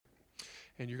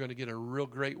and you're going to get a real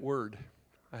great word.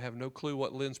 I have no clue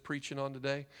what Lynn's preaching on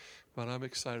today, but I'm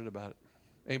excited about it.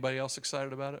 Anybody else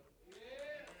excited about it?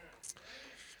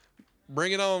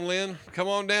 Bring it on, Lynn. Come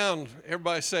on down.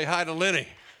 Everybody say hi to Lenny.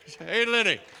 Hey,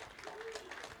 Lenny.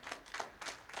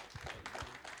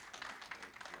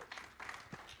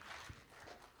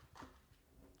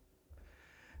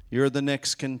 You're the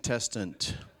next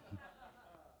contestant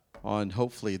on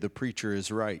Hopefully the Preacher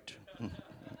is Right.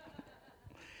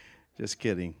 Just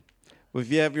kidding. Well,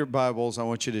 if you have your Bibles, I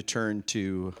want you to turn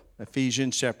to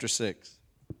Ephesians chapter 6.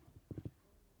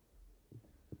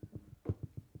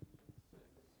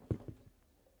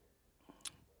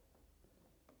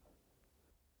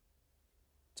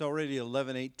 It's already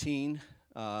 11:18,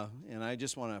 and I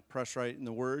just want to press right in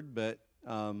the Word, but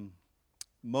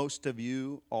most of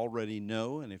you already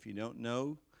know, and if you don't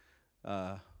know,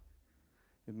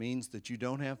 it means that you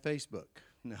don't have Facebook.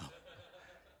 No.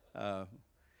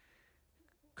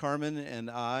 Carmen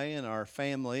and I and our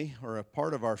family, or a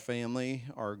part of our family,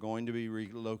 are going to be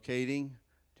relocating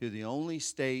to the only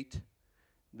state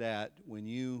that when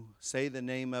you say the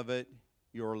name of it,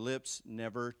 your lips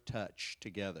never touch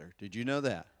together. Did you know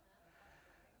that?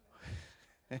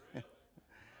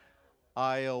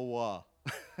 Iowa.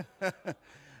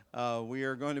 We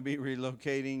are going to be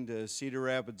relocating to Cedar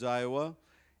Rapids, Iowa,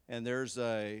 and there's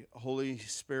a Holy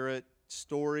Spirit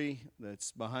story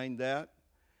that's behind that,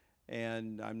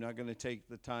 and I'm not going to take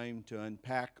the time to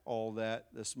unpack all that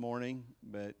this morning,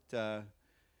 but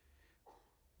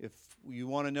if you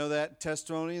want to know that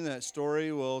testimony, that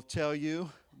story, we'll tell you,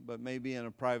 but maybe in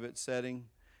a private setting,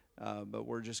 but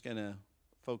we're just going to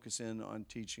focus in on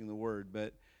teaching the Word.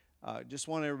 But just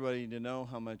want everybody to know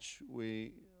how much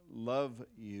we love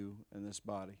you in this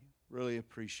body. Really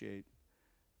appreciate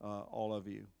all of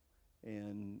you.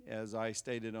 And as I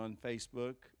stated on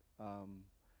Facebook,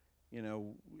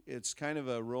 it's kind of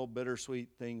a real bittersweet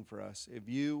thing for us. If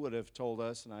you would have told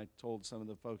us, and I told some of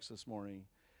the folks this morning,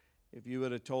 if you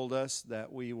would have told us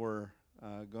that we were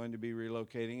going to be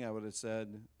relocating, I would have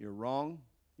said, you're wrong,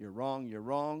 you're wrong, you're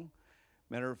wrong.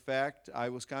 Matter of fact, I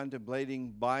was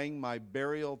contemplating buying my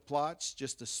burial plots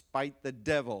just to spite the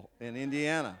devil in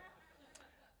Indiana.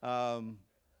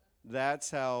 That's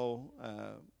how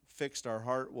fixed our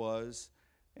heart was.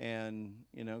 And,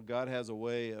 God has a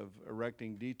way of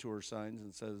erecting detour signs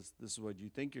and says, this is what you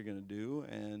think you're going to do.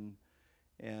 And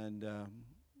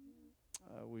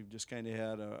we've just kind of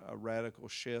had a radical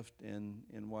shift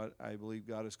in what I believe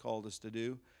God has called us to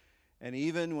do. And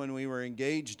even when we were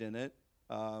engaged in it,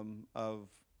 of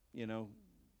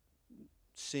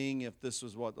seeing if this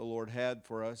was what the Lord had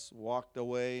for us, walked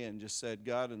away and just said,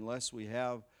 God, unless we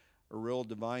have a real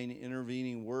divine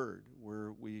intervening word,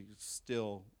 we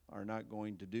still are not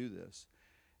going to do this.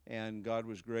 And God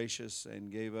was gracious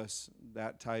and gave us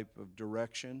that type of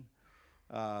direction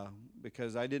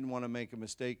because I didn't want to make a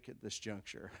mistake at this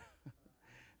juncture.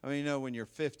 I mean, when you're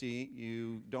 50,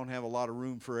 you don't have a lot of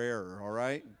room for error, all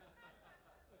right?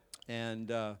 And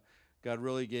God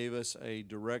really gave us a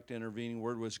direct intervening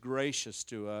word, was gracious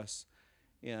to us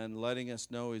in letting us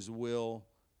know His will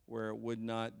where it would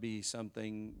not be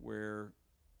something where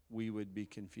we would be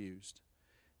confused,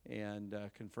 and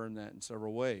confirmed that in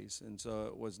several ways. And so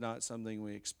it was not something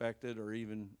we expected or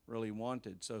even really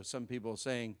wanted. So some people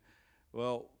saying,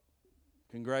 well,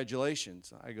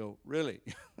 congratulations. I go, really?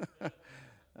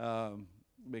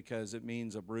 Because it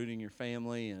means uprooting your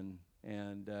family and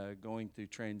going through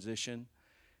transition.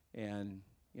 And,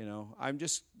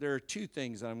 there are two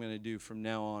things that I'm going to do from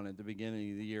now on at the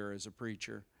beginning of the year as a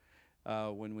preacher.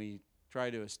 When we try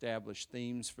to establish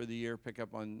themes for the year, pick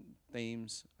up on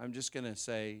themes, I'm just going to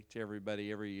say to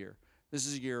everybody every year, this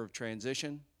is a year of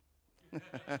transition.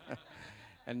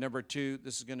 And number two,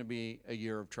 this is going to be a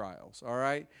year of trials, all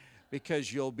right?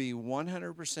 Because you'll be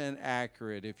 100%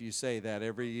 accurate if you say that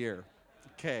every year.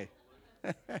 Okay.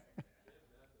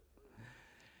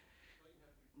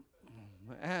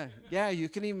 Yeah, you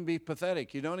can even be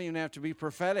pathetic. You don't even have to be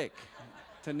prophetic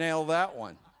to nail that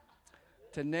one.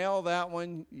 To nail that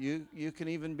one, you can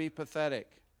even be pathetic.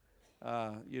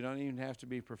 You don't even have to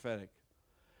be prophetic.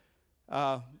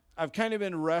 I've kind of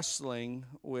been wrestling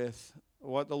with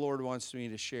what the Lord wants me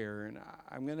to share, and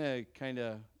I'm going to kind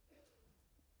of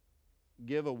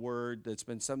give a word that's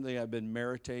been something I've been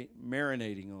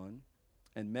marinating on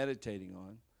and meditating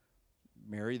on.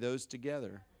 Marry those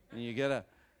together, and you get a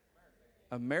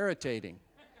meditating.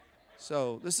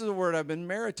 So this is a word I've been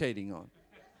meditating on.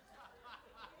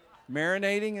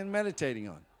 Marinating and meditating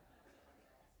on.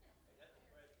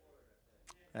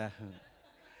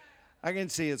 I can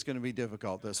see it's going to be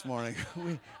difficult this morning.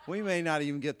 We may not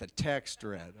even get the text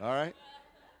read, all right?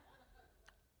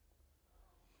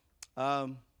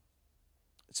 So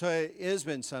it has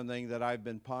been something that I've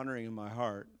been pondering in my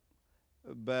heart,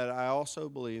 but I also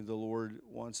believe the Lord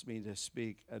wants me to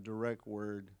speak a direct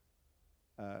word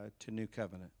to New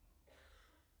Covenant.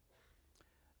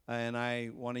 And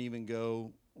I want to even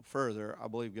go further. I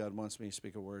believe God wants me to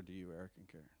speak a word to you, Eric and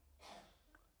Karen,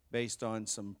 based on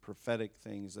some prophetic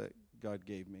things that God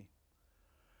gave me.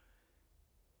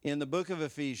 In the book of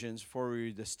Ephesians, before we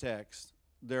read this text,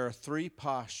 there are 3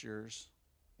 postures,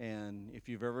 and if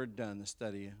you've ever done the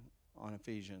study on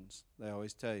Ephesians, they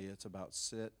always tell you it's about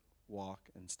sit, walk,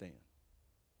 and stand.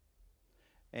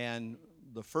 And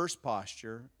the first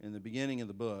posture in the beginning of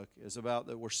the book is about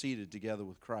that we're seated together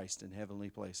with Christ in heavenly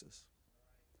places.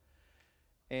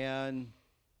 And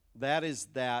that is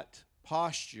that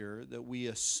posture that we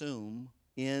assume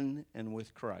in and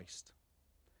with Christ.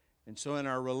 And so in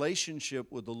our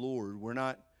relationship with the Lord, we're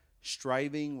not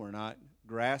striving, we're not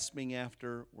grasping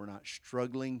after, we're not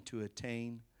struggling to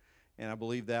attain. And I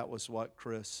believe that was what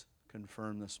Chris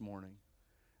confirmed this morning.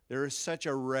 There is such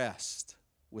a rest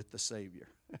with the Savior.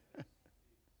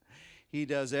 He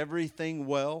does everything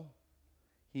well.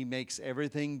 He makes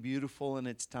everything beautiful in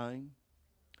its time.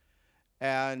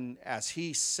 And as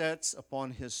He sits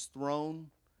upon His throne,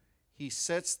 He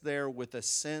sits there with a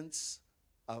sense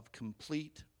of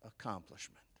complete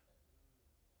accomplishment.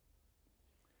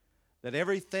 That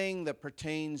everything that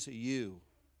pertains to you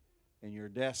and your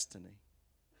destiny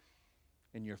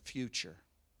and your future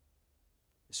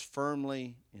is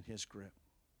firmly in His grip.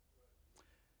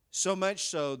 So much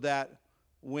so that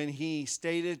when He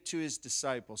stated to His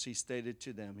disciples, He stated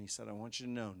to them, He said, I want you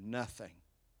to know nothing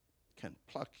can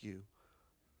pluck you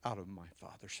out of my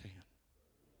Father's hand.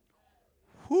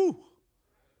 Whew!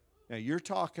 Now you're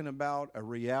talking about a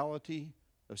reality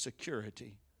of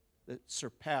security that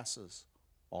surpasses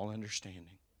all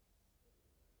understanding.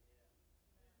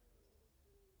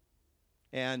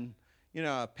 And,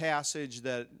 a passage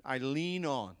that I lean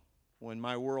on when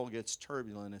my world gets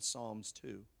turbulent is Psalms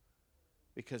 2.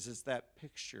 Because it's that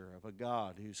picture of a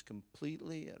God who's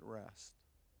completely at rest.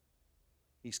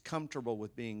 He's comfortable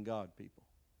with being God, people.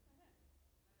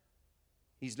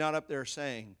 He's not up there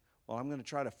saying, well, I'm going to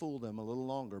try to fool them a little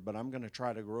longer, but I'm going to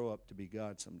try to grow up to be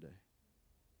God someday.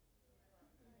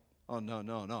 Oh,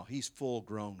 no. He's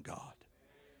full-grown God.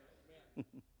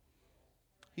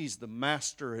 He's the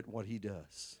master at what He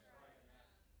does.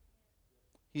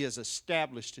 He has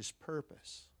established His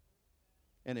purpose,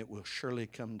 and it will surely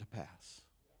come to pass.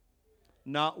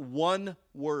 Not one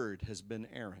word has been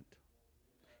errant.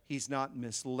 He's not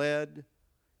misled.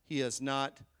 He is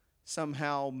not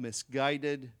somehow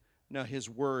misguided. No, His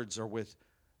words are with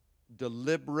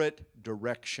deliberate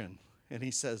direction. And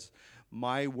He says,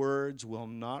 my words will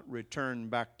not return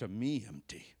back to me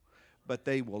empty, but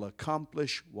they will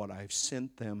accomplish what I've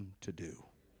sent them to do.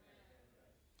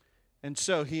 And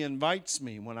so He invites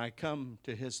me when I come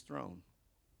to His throne.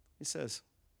 He says,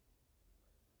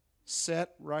 sit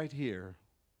right here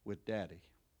with Daddy.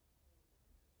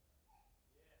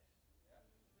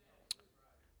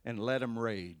 And let Him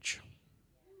rage.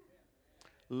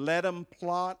 Let Him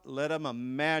plot, let Him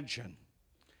imagine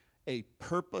a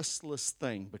purposeless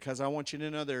thing. Because I want you to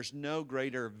know there's no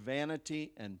greater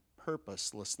vanity and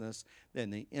purposelessness than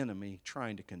the enemy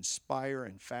trying to conspire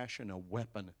and fashion a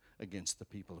weapon against the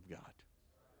people of God.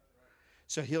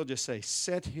 So He'll just say,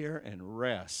 sit here and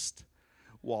rest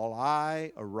while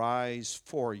I arise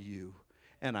for you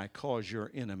and I cause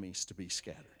your enemies to be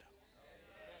scattered.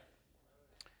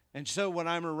 And so when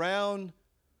I'm around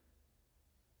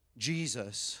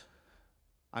Jesus,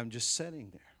 I'm just sitting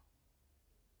there.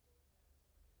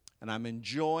 And I'm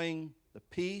enjoying the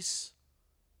peace,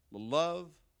 the love,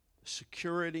 the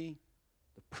security,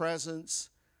 the presence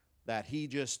that He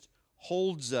just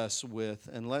holds us with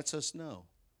and lets us know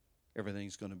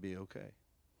everything's going to be okay.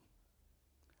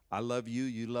 I love you,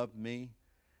 you love me,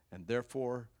 and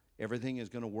therefore everything is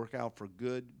going to work out for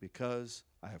good because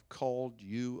I have called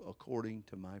you according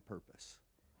to my purpose.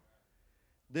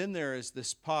 Then there is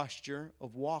this posture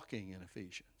of walking in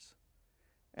Ephesians.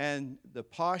 And the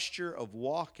posture of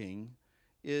walking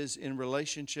is in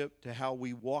relationship to how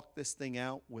we walk this thing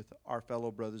out with our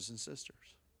fellow brothers and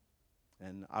sisters.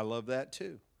 And I love that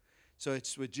too. So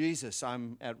it's with Jesus,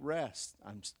 I'm at rest,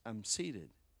 I'm seated.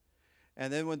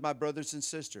 And then with my brothers and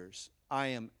sisters, I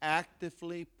am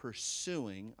actively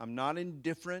pursuing. I'm not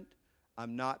indifferent.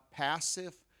 I'm not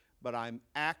passive, but I'm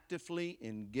actively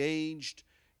engaged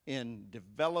in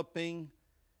developing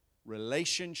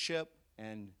relationship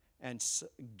and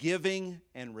giving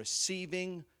and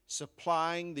receiving,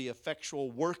 supplying the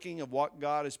effectual working of what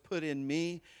God has put in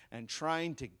me and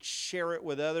trying to share it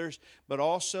with others, but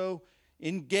also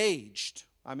engaged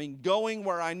I mean, going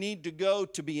where I need to go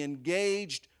to be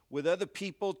engaged with other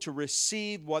people to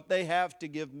receive what they have to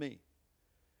give me.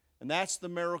 And that's the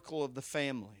miracle of the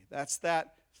family. That's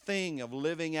that thing of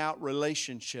living out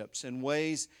relationships in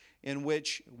ways in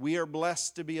which we are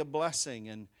blessed to be a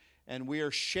blessing, and we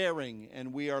are sharing,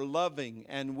 and we are loving,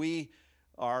 and we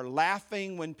are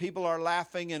laughing when people are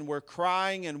laughing, and we're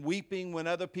crying and weeping when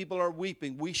other people are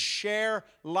weeping. We share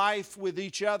life with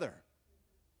each other.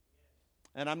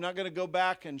 And I'm not going to go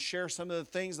back and share some of the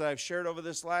things that I've shared over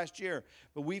this last year,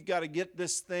 but we've got to get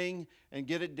this thing and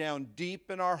get it down deep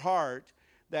in our heart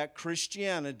that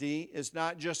Christianity is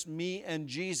not just me and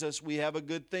Jesus. We have a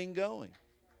good thing going.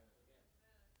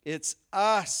 It's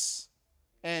us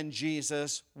and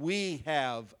Jesus. We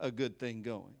have a good thing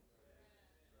going.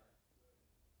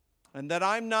 And that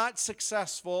I'm not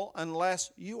successful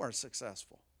unless you are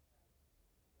successful.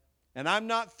 And I'm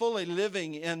not fully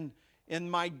living in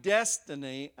my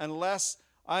destiny unless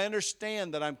I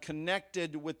understand that I'm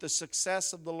connected with the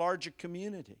success of the larger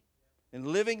community. And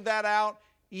living that out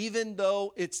even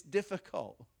though it's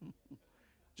difficult.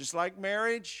 Just like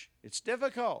marriage, it's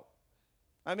difficult.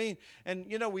 I mean, and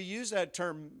you know, we use that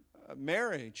term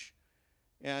marriage,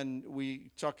 and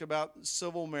we talk about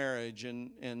civil marriage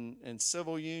and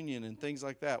civil union and things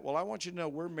like that. Well, I want you to know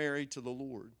we're married to the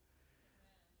Lord.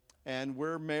 And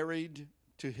we're married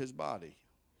to His body.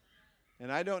 And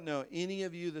I don't know any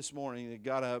of you this morning that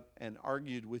got up and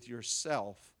argued with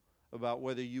yourself about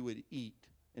whether you would eat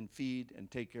and feed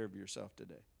and take care of yourself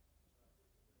today.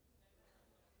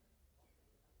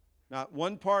 Not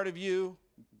one part of you,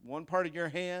 one part of your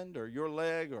hand or your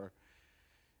leg or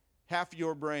half of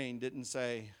your brain didn't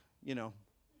say, you know,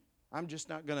 I'm just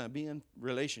not going to be in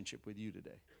relationship with you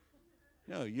today.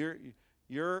 No, you're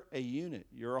a unit.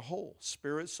 You're a whole.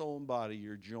 Spirit, soul, and body,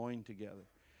 you're joined together.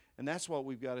 And that's what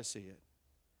we've got to see it.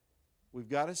 We've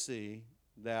got to see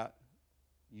that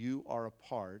you are a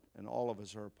part, and all of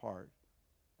us are a part,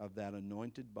 of that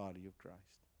anointed body of Christ.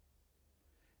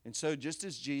 And so just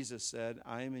as Jesus said,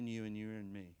 I am in you and you are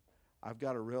in me, I've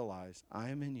got to realize I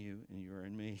am in you and you are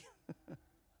in me.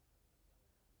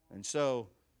 And so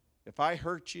if I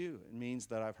hurt you, it means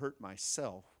that I've hurt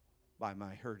myself by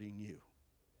my hurting you.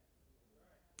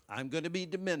 I'm going to be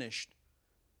diminished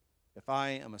if I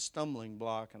am a stumbling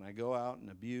block and I go out and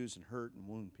abuse and hurt and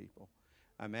wound people.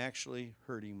 I'm actually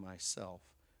hurting myself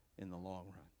in the long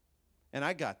run. And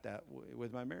I got that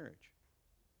with my marriage.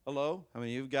 Hello? I mean,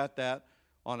 you've got that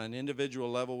on an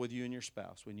individual level with you and your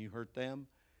spouse. When you hurt them,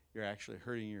 you're actually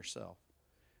hurting yourself.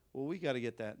 Well, we got to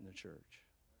get that in the church.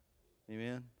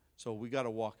 Amen? So we got to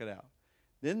walk it out.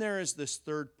 Then there is this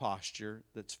third posture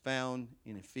that's found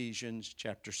in Ephesians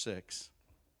chapter 6.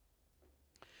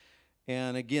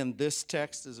 And again, this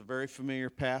text is a very familiar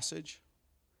passage.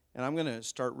 And I'm going to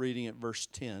start reading at verse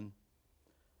 10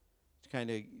 to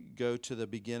kind of go to the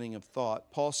beginning of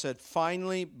thought. Paul said,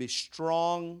 finally, be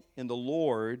strong in the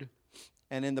Lord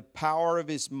and in the power of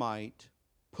His might.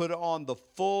 Put on the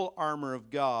full armor of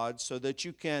God so that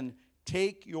you can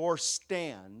take your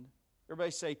stand.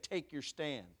 Everybody say, take your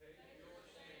stand.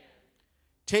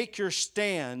 Take your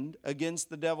stand against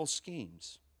the devil's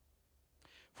schemes.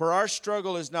 For our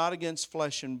struggle is not against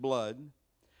flesh and blood,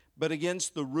 but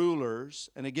against the rulers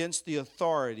and against the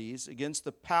authorities, against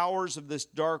the powers of this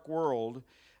dark world,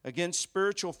 against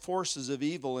spiritual forces of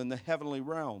evil in the heavenly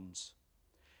realms.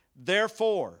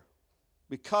 Therefore,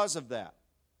 because of that,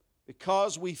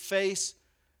 because we face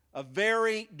a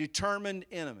very determined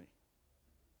enemy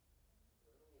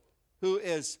who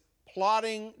is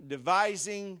plotting,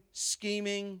 devising,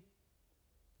 scheming,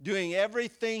 doing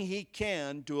everything he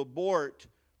can to abort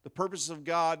the purposes of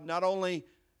God, not only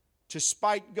to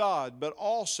spite God, but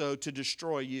also to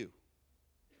destroy you.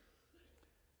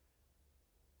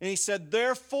 And he said,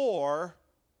 therefore,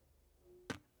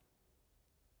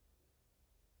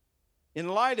 in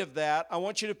light of that, I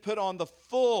want you to put on the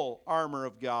full armor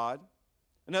of God.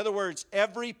 In other words,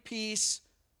 every piece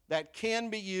that can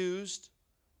be used,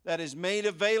 that is made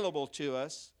available to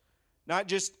us, not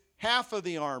just half of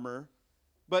the armor,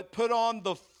 but put on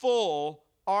the full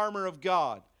armor of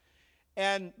God.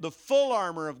 And the full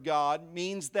armor of God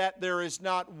means that there is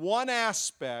not one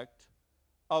aspect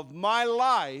of my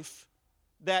life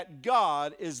that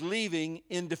God is leaving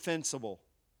indefensible.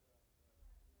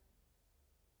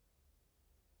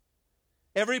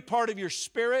 Every part of your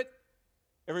spirit,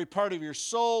 every part of your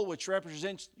soul, which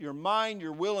represents your mind,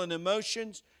 your will and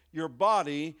emotions, your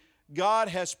body, God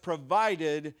has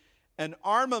provided an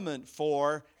armament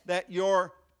for that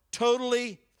you're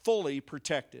totally, fully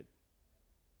protected.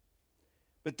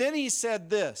 But then he said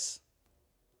this,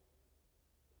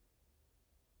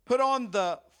 put on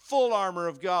the full armor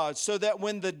of God, so that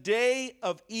when the day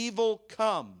of evil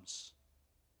comes.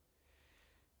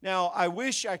 Now, I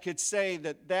wish I could say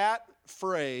that that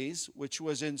phrase, which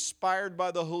was inspired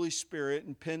by the Holy Spirit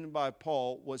and penned by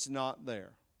Paul, was not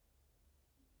there.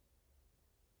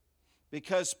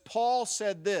 Because Paul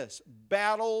said this,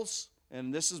 battles,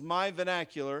 and this is my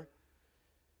vernacular,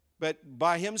 but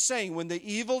by him saying, when the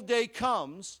evil day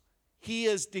comes, he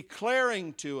is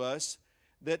declaring to us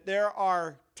that there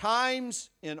are times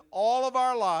in all of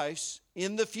our lives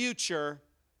in the future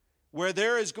where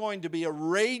there is going to be a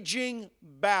raging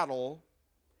battle,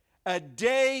 a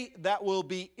day that will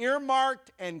be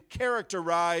earmarked and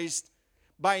characterized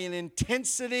by an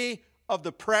intensity of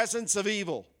the presence of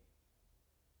evil.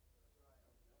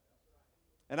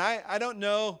 And I don't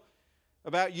know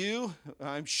about you,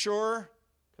 I'm sure,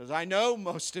 because I know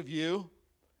most of you,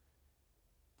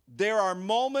 there are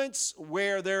moments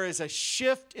where there is a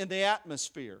shift in the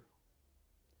atmosphere.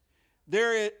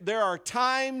 There are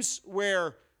times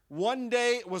where one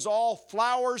day it was all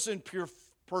flowers and pure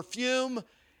perfume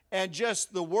and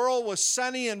just the world was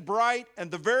sunny and bright, and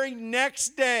the very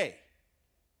next day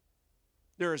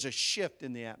there is a shift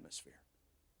in the atmosphere.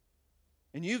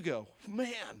 And you go,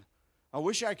 man, I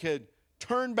wish I could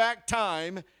turn back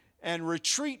time and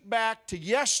retreat back to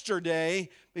yesterday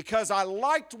because I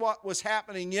liked what was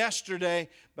happening yesterday,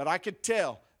 but I could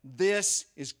tell this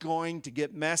is going to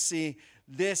get messy.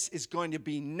 This is going to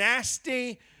be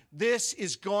nasty. This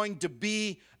is going to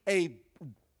be a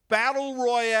battle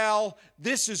royale.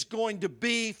 This is going to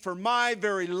be for my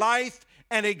very life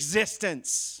and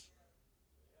existence.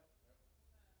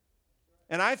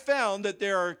 And I found that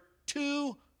there are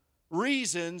two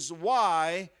reasons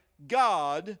why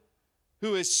God,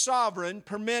 who is sovereign,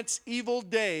 permits evil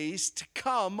days to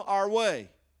come our way.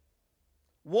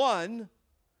 One,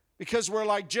 because we're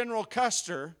like General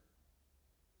Custer,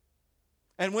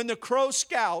 and when the Crow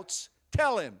Scouts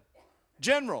tell him,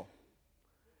 General,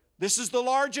 this is the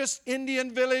largest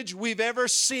Indian village we've ever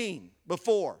seen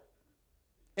before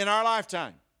in our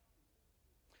lifetime.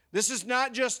 This is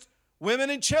not just women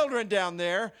and children down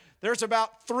there. There's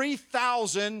about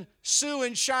 3,000 Sioux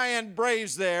and Cheyenne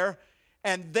braves there,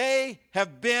 and they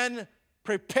have been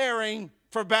preparing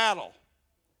for battle.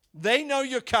 They know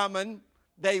you're coming.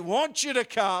 They want you to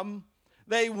come.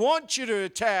 They want you to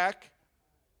attack.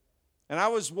 And I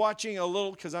was watching a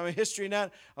little, because I'm a history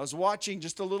nut, I was watching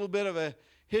just a little bit of a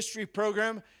history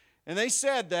program, and they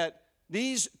said that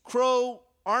these Crow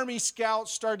Army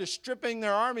scouts started stripping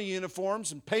their army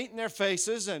uniforms and painting their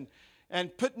faces and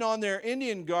putting on their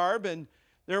Indian garb, and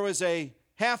there was a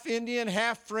half Indian,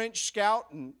 half French scout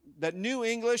and that knew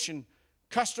English, and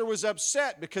Custer was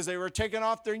upset because they were taking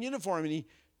off their uniform, and he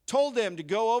told them to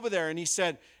go over there, and he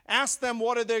said, ask them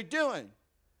what are they doing.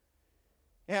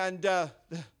 And the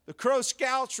Crow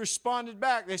Scouts responded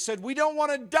back. They said, we don't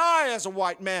want to die as a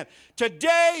white man.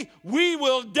 Today we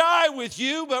will die with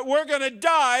you, but we're going to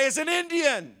die as an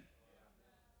Indian.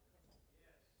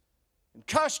 And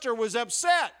Custer was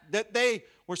upset that they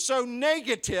were so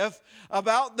negative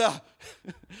about the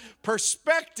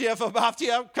perspective about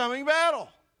the upcoming battle.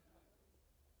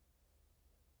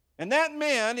 And that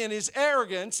man, in his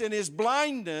arrogance, in his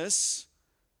blindness,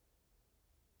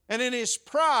 and in his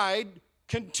pride,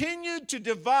 continued to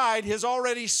divide his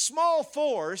already small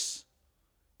force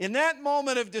in that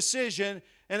moment of decision.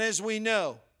 And as we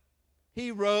know,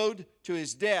 he rode to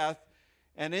his death.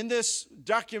 And in this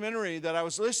documentary that I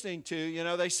was listening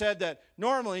to, they said that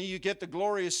normally you get the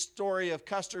glorious story of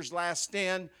Custer's last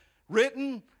stand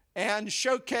written and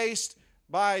showcased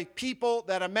by people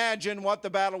that imagine what the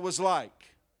battle was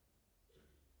like.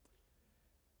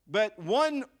 But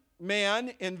one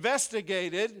man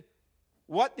investigated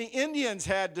what the Indians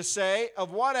had to say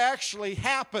of what actually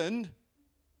happened,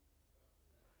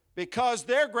 because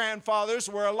their grandfathers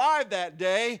were alive that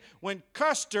day when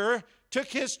Custer took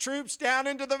his troops down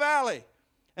into the valley.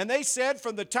 And they said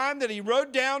from the time that he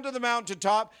rode down to the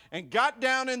mountaintop and got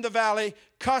down in the valley,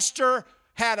 Custer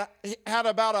had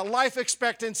about a life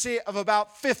expectancy of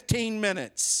about 15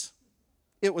 minutes.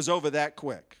 It was over that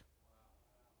quick.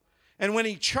 And when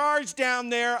he charged down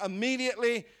there,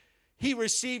 immediately he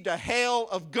received a hail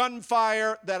of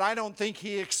gunfire that I don't think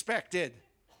he expected.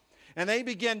 And they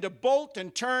began to bolt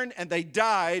and turn, and they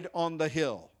died on the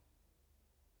hill.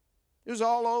 It was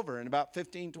all over in about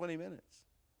 15, 20 minutes.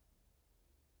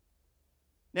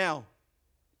 Now,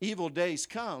 evil days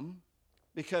come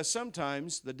because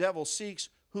sometimes the devil seeks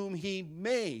whom he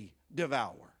may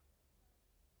devour.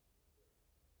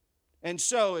 And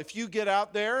so if you get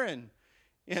out there and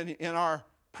in our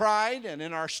pride and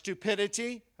in our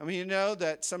stupidity, I mean, you know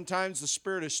that sometimes the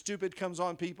spirit of stupid comes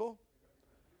on people.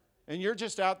 and you're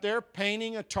just out there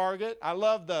painting a target. I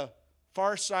love the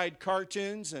Far Side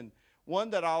cartoons, and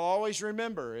one that I'll always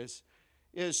remember is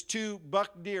two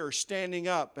buck deer standing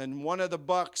up, and one of the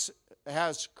bucks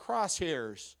has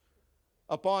crosshairs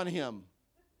upon him,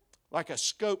 like a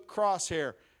scope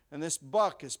crosshair, and this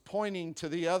buck is pointing to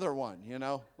the other one,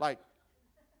 like,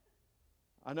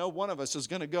 I know one of us is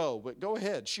going to go, but go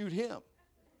ahead, shoot him.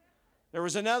 There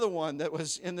was another one that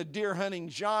was in the deer hunting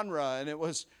genre, and it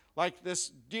was like this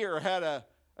deer had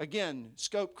again,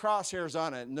 scope crosshairs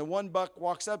on it, and the one buck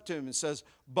walks up to him and says,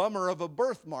 "Bummer of a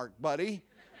birthmark, buddy."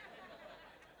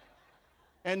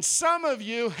 And some of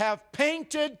you have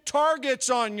painted targets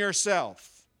on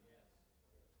yourself.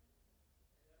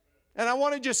 And I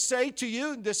want to just say to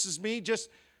you, this is me just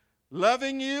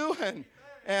loving you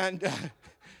and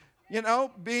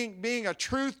being a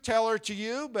truth teller to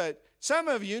you, but some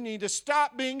of you need to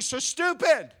stop being so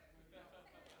stupid.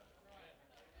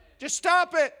 Just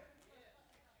stop it.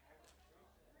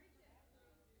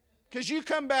 Because you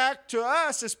come back to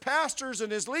us as pastors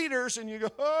and as leaders and you go,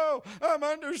 "Oh, I'm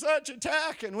under such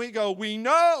attack." And we go, "We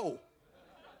know.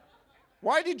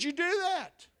 Why did you do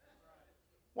that?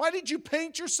 Why did you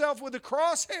paint yourself with a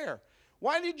crosshair?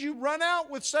 Why did you run out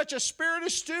with such a spirit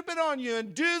of stupid on you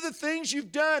and do the things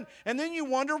you've done?" And then you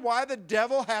wonder why the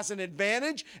devil has an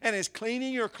advantage and is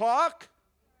cleaning your clock?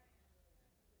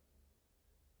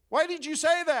 Why did you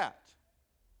say that?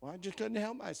 Well, I just couldn't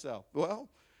help myself. Well,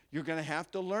 you're going to have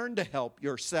to learn to help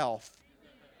yourself.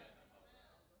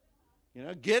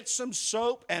 Get some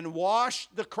soap and wash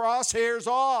the crosshairs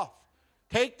off.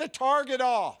 Take the target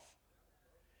off.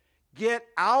 Get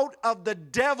out of the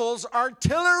devil's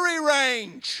artillery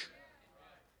range.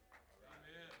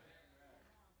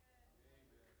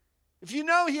 If you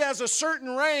know he has a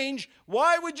certain range,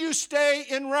 why would you stay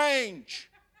in range?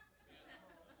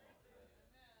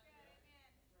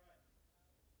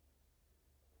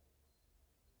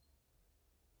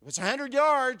 If it's 100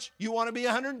 yards, you want to be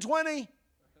 120.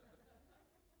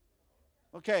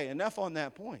 Okay, enough on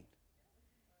that point.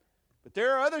 But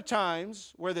there are other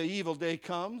times where the evil day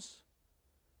comes,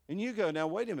 and you go, "Now,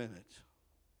 wait a minute.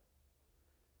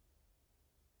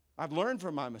 I've learned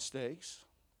from my mistakes,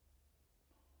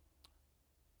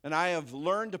 and I have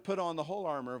learned to put on the whole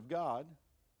armor of God.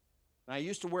 And I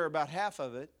used to wear about half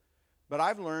of it, but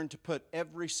I've learned to put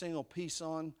every single piece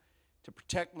on to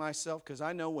protect myself, because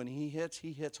I know when he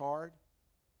hits hard.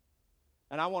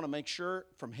 And I want to make sure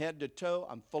from head to toe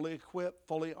I'm fully equipped,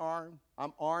 fully armed.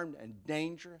 I'm armed and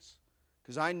dangerous,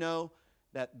 because I know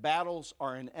that battles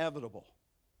are inevitable.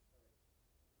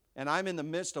 And I'm in the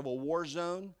midst of a war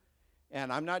zone,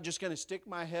 and I'm not just going to stick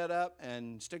my head up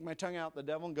and stick my tongue out at the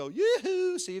devil and go,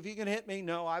 "Yoo-hoo, see if you can hit me."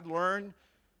 No, I've learned.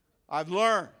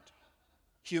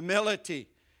 Humility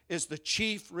is the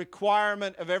chief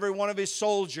requirement of every one of his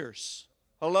soldiers.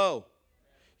 Hello.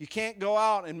 You can't go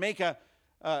out and make just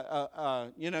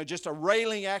a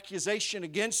railing accusation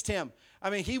against him. I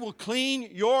mean, he will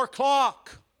clean your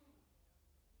clock.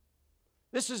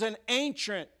 This is an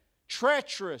ancient,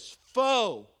 treacherous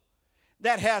foe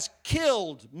that has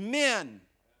killed men,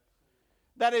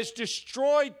 that has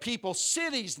destroyed people,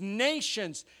 cities,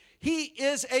 nations. He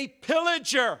is a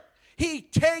pillager. He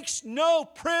takes no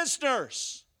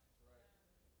prisoners.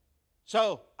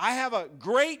 So I have a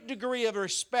great degree of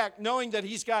respect knowing that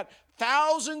he's got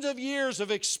thousands of years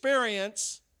of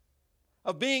experience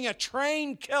of being a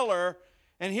trained killer,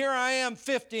 and here I am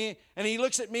 50, and he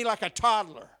looks at me like a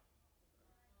toddler.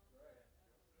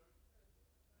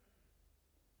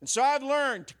 And so I've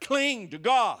learned to cling to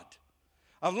God.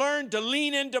 I've learned to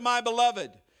lean into my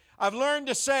beloved. I've learned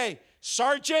to say,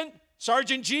 Sergeant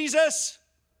Jesus,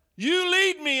 you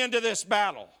lead me into this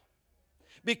battle.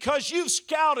 Because you've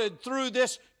scouted through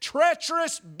this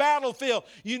treacherous battlefield.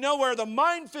 You know where the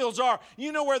minefields are.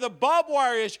 You know where the barbed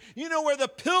wire is. You know where the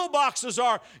pillboxes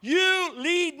are. You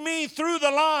lead me through the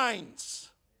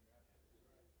lines.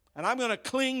 And I'm going to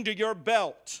cling to your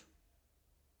belt.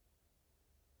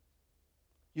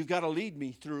 You've got to lead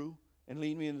me through and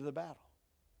lead me into the battle.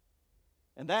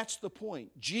 And that's the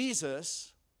point.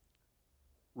 Jesus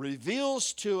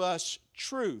reveals to us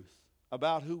truth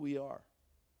about who we are.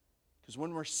 Because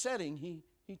when we're sitting,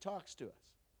 he talks to us.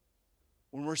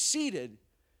 When we're seated,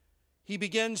 he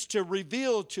begins to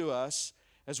reveal to us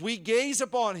as we gaze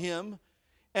upon him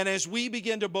and as we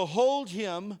begin to behold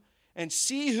him and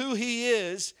see who he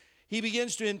is, he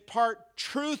begins to impart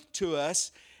truth to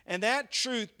us, and that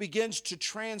truth begins to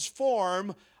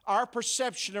transform our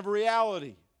perception of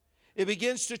reality. It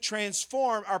begins to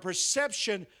transform our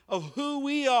perception of who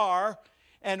we are,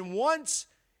 and once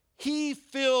he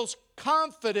feels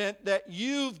confident that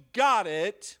you've got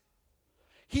it,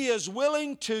 He is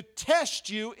willing to test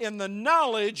you in the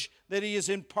knowledge that He has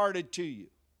imparted to you.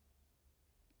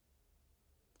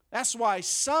 That's why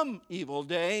some evil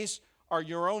days are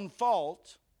your own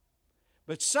fault,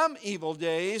 but some evil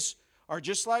days are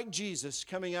just like Jesus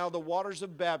coming out of the waters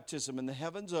of baptism and the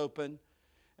heavens open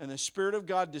and the Spirit of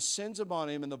God descends upon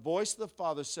Him and the voice of the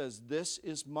Father says, "This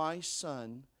is my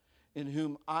Son in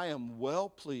whom I am well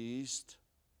pleased.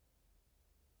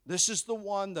 This is the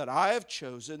one that I have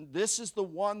chosen. This is the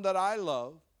one that I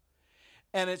love."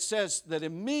 And it says that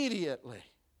immediately,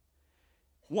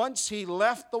 once He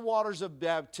left the waters of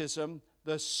baptism,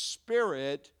 the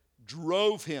Spirit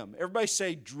drove Him. Everybody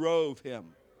say, drove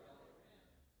Him.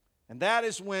 And that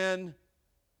is when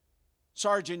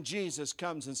Sergeant Jesus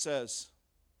comes and says,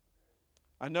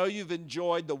 "I know you've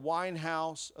enjoyed the wine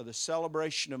house of the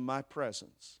celebration of my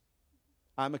presence.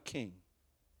 I'm a king.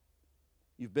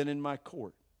 You've been in my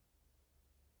court.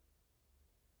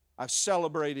 I've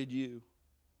celebrated you.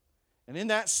 And in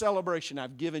that celebration,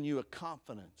 I've given you a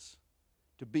confidence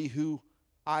to be who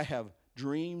I have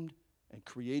dreamed and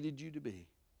created you to be.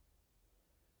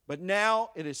 But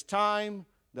now it is time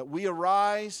that we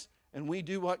arise and we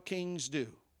do what kings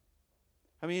do."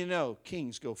 How many of you know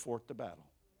kings go forth to battle?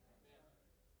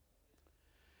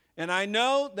 And I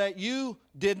know that you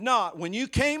did not. When you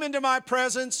came into my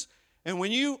presence and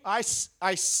when I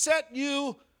set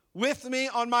you with me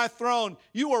on my throne,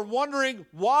 you were wondering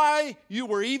why you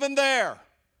were even there.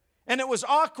 And it was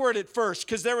awkward at first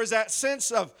because there was that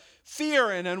sense of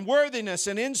fear and unworthiness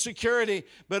and insecurity.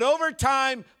 But over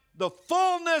time, the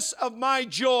fullness of my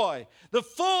joy, the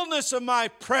fullness of my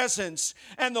presence,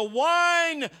 and the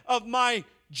wine of my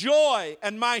joy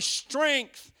and my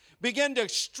strength begin to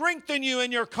strengthen you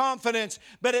in your confidence.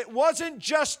 But it wasn't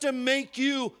just to make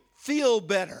you feel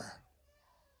better.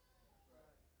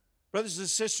 Brothers and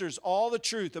sisters, all the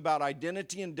truth about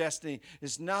identity and destiny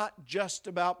is not just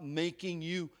about making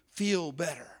you feel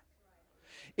better.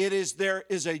 There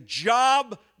is a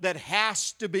job that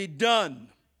has to be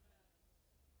done.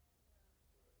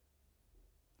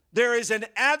 There is an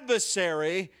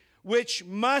adversary which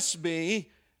must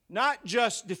be not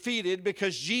just defeated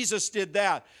because Jesus did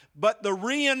that, but the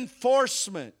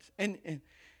reinforcement. And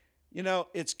you know,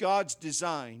 it's God's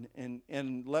design.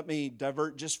 And let me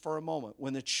divert just for a moment.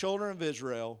 When the children of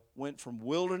Israel went from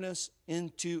wilderness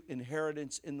into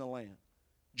inheritance in the land,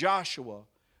 Joshua,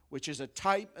 which is a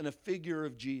type and a figure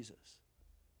of Jesus.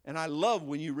 And I love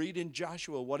when you read in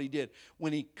Joshua what he did.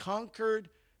 When he conquered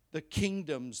the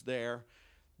kingdoms there,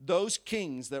 those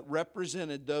kings that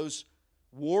represented those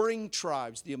warring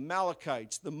tribes, the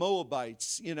Amalekites, the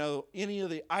Moabites, you know, any of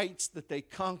the ites that they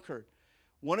conquered,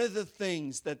 one of the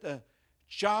things that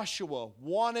Joshua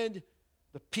wanted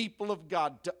the people of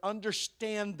God to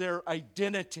understand their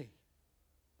identity.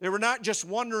 They were not just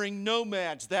wandering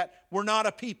nomads that were not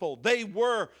a people. They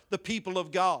were the people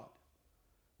of God.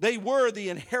 They were the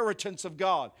inheritance of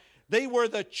God. They were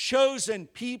the chosen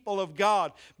people of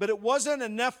God. But it wasn't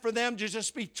enough for them to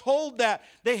just be told that.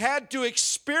 They had to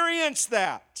experience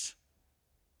that.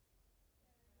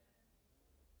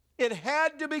 It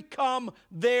had to become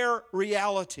their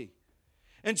reality.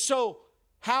 And so,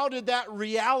 how did that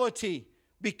reality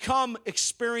become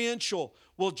experiential?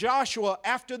 Well, Joshua,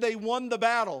 after they won the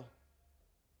battle,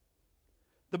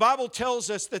 the Bible tells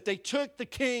us that they took the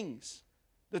kings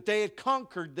that they had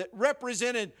conquered, that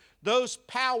represented those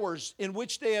powers in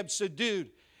which they had subdued.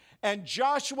 And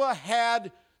Joshua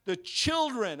had the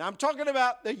children, I'm talking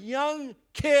about the young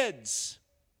kids.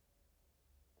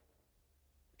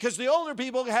 Because the older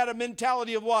people had a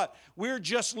mentality of what? We're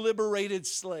just liberated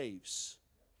slaves.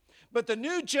 But the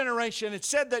new generation, it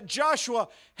said that Joshua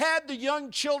had the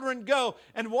young children go.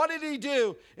 And what did he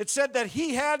do? It said that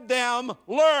he had them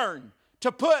learn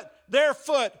to put their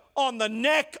foot on the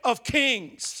neck of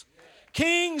kings.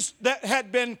 Kings that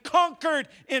had been conquered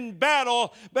in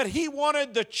battle, but he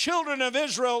wanted the children of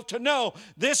Israel to know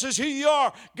this is who you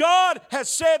are. God has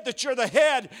said that you're the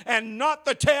head and not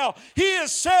the tail. He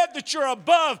has said that you're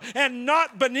above and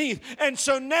not beneath. And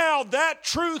so now that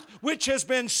truth which has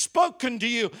been spoken to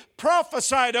you,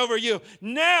 prophesied over you,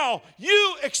 now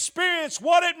you experience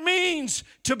what it means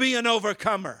to be an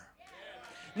overcomer.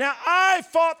 Now, I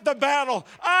fought the battle.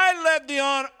 I led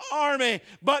the army,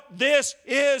 but this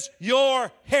is your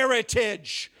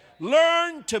heritage.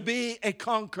 Learn to be a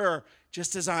conqueror,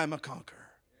 just as I am a conqueror.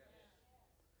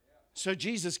 So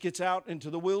Jesus gets out into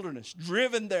the wilderness,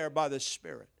 driven there by the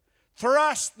Spirit,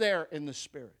 thrust there in the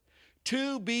Spirit,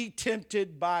 to be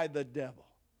tempted by the devil.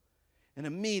 And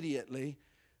immediately,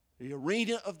 the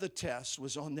arena of the test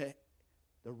was on the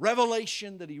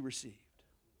revelation that he received.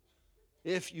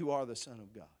 If you are the Son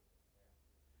of God.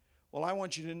 Well, I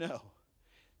want you to know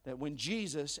that when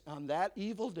Jesus, on that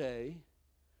evil day,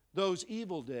 those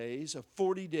evil days of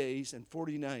 40 days and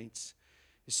 40 nights,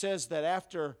 it says that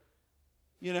after,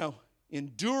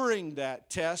 enduring that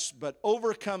test, but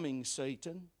overcoming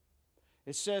Satan,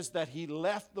 it says that he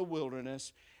left the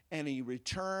wilderness and he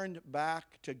returned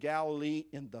back to Galilee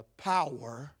in the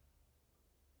power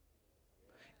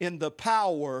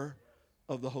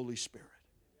of the Holy Spirit.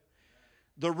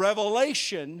 The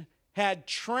revelation had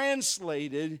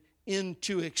translated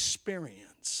into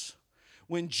experience.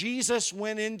 When Jesus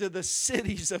went into the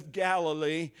cities of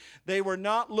Galilee, they were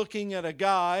not looking at a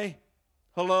guy,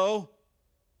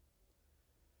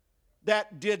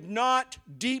 that did not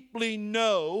deeply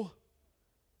know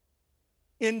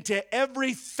into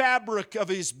every fabric of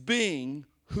his being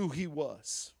who he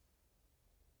was.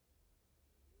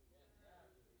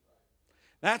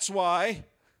 That's why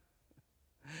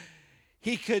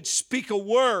he could speak a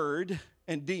word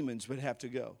and demons would have to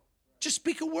go. Just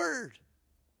speak a word.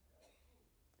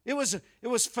 It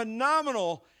was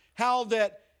phenomenal how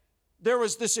that there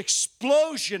was this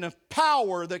explosion of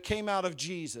power that came out of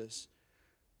Jesus.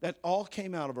 That all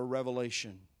came out of a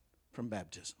revelation from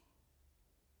baptism.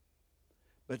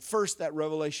 But first, that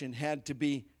revelation had to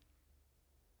be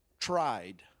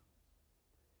tried.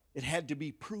 It had to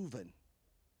be proven.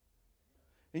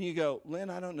 And you go, Lynn,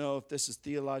 I don't know if this is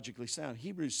theologically sound.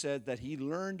 Hebrews said that he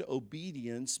learned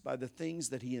obedience by the things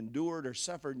that he endured or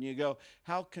suffered. And you go,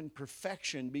 how can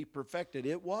perfection be perfected?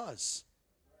 It was.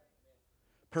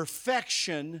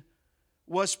 Perfection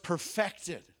was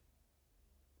perfected.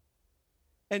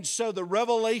 And so the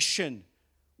revelation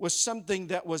was something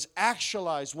that was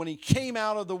actualized when he came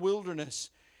out of the wilderness.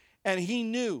 And he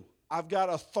knew, I've got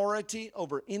authority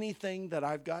over anything that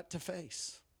I've got to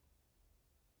face.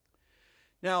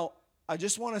 Now, I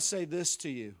just want to say this to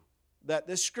you, that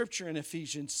this scripture in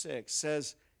Ephesians 6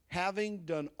 says, having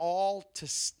done all to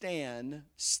stand,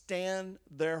 stand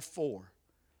therefore.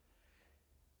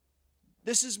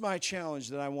 This is my challenge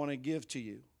that I want to give to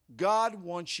you. God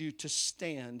wants you to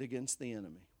stand against the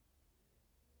enemy.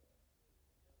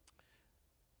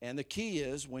 And the key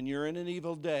is, when you're in an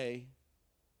evil day,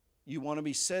 you want to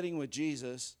be sitting with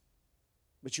Jesus,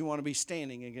 but you want to be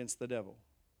standing against the devil.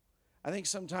 I think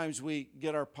sometimes we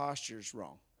get our postures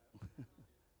wrong,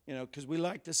 because we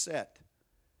like to sit.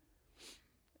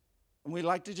 And we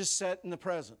like to just sit in the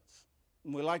presence.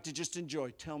 And we like to just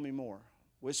enjoy. Tell me more.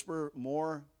 Whisper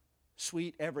more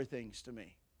sweet everythings to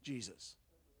me, Jesus.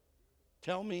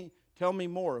 Tell me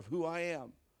more of who I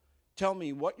am. Tell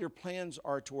me what your plans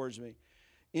are towards me.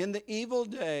 In the evil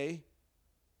day,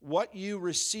 what you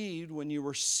received when you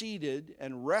were seated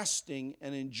and resting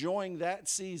and enjoying that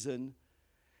season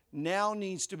now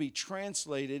needs to be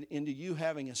translated into you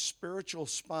having a spiritual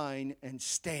spine and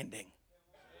standing.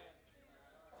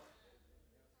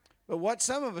 But what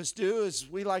some of us do is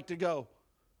we like to go,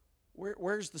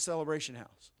 where's the celebration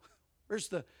house? Where's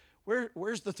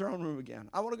the throne room again?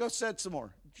 I want to go sit some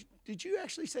more. Did you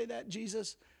actually say that,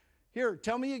 Jesus? Here,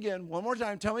 tell me again, one more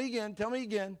time. Tell me again. Tell me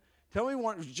again. Tell me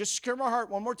one. Just secure my heart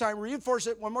one more time. Reinforce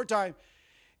it one more time.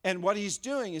 And what he's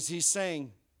doing is he's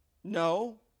saying,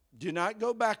 no, do not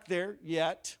go back there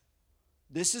yet.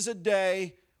 This is a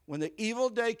day when the evil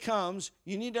day comes.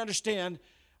 You need to understand,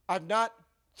 I've not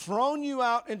thrown you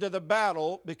out into the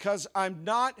battle because I'm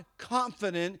not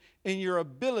confident in your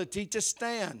ability to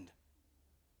stand.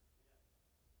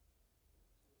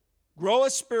 Grow a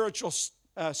spiritual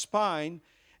spine.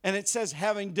 And it says,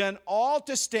 having done all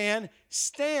to stand,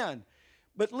 stand.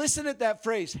 But listen at that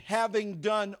phrase, having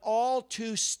done all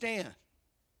to stand.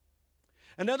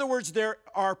 In other words, there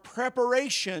are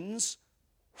preparations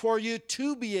for you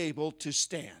to be able to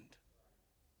stand.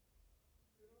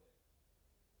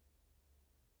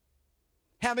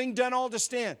 Having done all to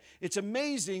stand. It's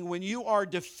amazing when you are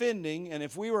defending, and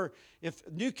if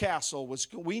Newcastle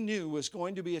we knew was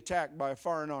going to be attacked by a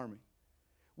foreign army,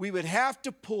 we would have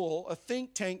to pull a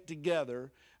think tank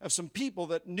together of some people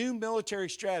that knew military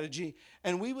strategy,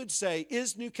 and we would say,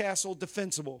 is Newcastle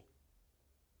defensible?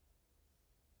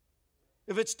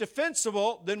 If it's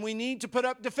defensible, then we need to put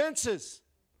up defenses.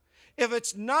 If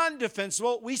it's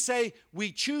non-defensible, we say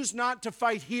we choose not to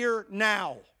fight here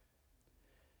now.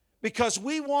 Because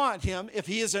we want him, if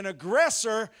he is an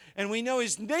aggressor and we know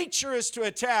his nature is to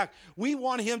attack, we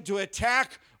want him to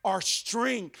attack our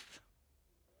strength.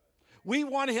 We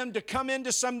want him to come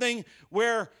into something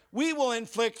where we will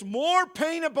inflict more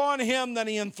pain upon him than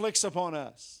he inflicts upon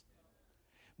us.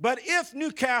 But if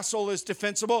Newcastle is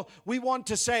defensible, we want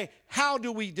to say, how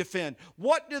do we defend?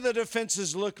 What do the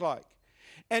defenses look like?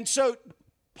 And so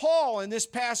Paul, in this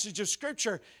passage of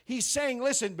Scripture, he's saying,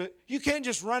 listen, but you can't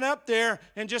just run up there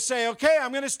and just say, okay,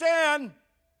 I'm going to stand.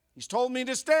 He's told me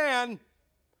to stand.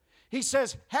 He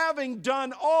says, having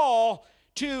done all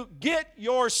to get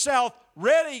yourself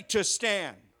ready to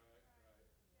stand.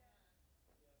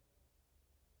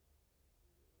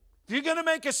 If you're going to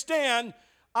make a stand,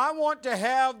 I want to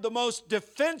have the most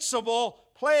defensible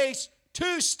place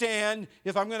to stand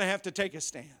if I'm going to have to take a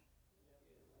stand.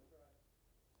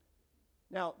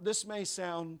 Now, this may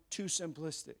sound too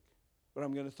simplistic, but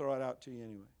I'm going to throw it out to you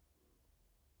anyway.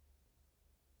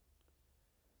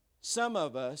 Some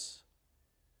of us,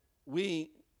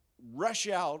 we rush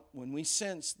out when we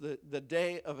sense the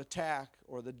day of attack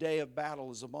or the day of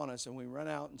battle is upon us, and we run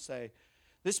out and say,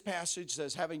 this passage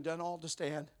says, having done all to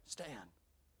stand, stand.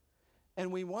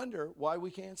 And we wonder why we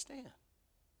can't stand.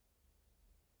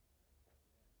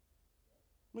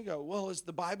 We go, well, is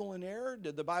the Bible in error?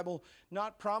 Did the Bible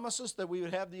not promise us that we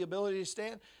would have the ability to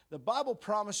stand? The Bible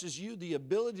promises you the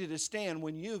ability to stand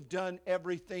when you've done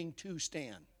everything to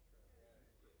stand.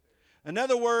 In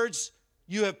other words,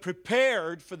 you have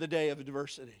prepared for the day of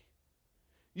adversity.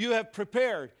 You have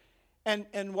prepared.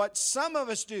 And what some of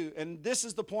us do, and this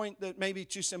is the point that may be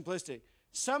too simplistic,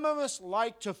 some of us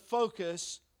like to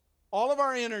focus all of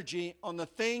our energy on the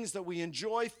things that we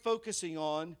enjoy focusing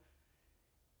on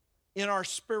in our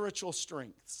spiritual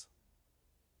strengths.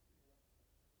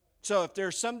 So if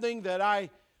there's something that I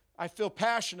feel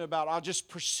passionate about, I'll just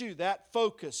pursue that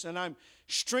focus, and I'm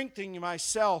strengthening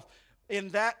myself in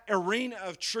that arena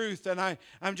of truth, and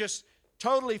I'm just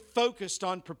totally focused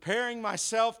on preparing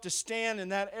myself to stand in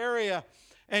that area,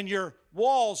 and your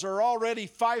walls are already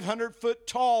 500 foot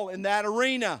tall in that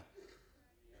arena.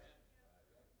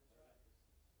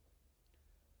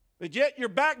 But yet your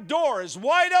back door is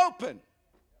wide open.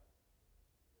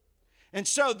 And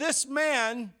so this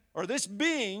man, or this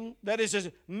being that is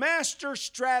a master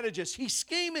strategist, he's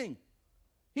scheming,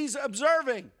 he's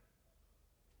observing,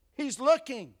 he's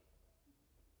looking.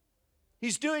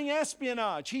 He's doing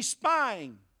espionage. He's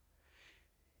spying.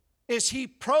 Is he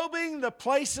probing the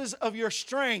places of your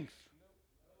strength?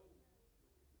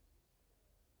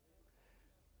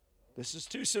 This is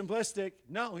too simplistic.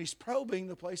 No, he's probing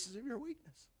the places of your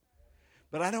weakness.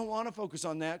 But I don't want to focus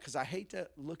on that because I hate to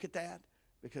look at that.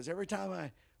 Because every time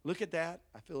I look at that,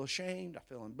 I feel ashamed. I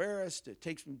feel embarrassed. It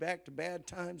takes me back to bad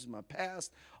times in my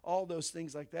past. All those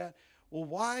things like that. Well,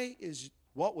 why is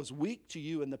what was weak to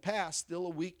you in the past still a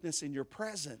weakness in your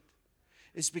present?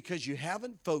 It's because you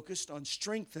haven't focused on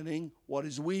strengthening what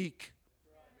is weak.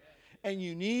 And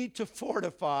you need to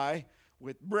fortify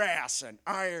with brass and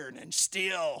iron and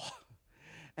steel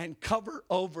and cover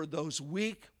over those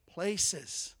weak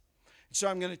places. So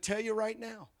I'm going to tell you right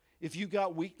now, if you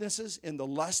got weaknesses in the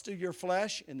lust of your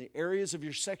flesh, in the areas of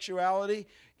your sexuality,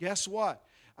 guess what?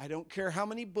 I don't care how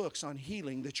many books on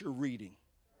healing that you're reading.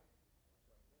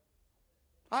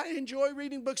 I enjoy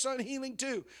reading books on healing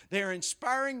too. They're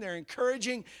inspiring, they're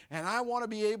encouraging, and I want to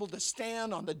be able to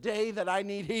stand on the day that I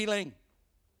need healing.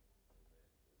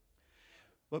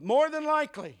 But more than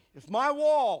likely, if my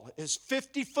wall is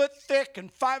 50 foot thick and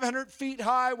 500 feet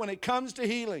high when it comes to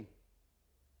healing,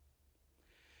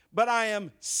 but I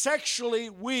am sexually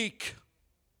weak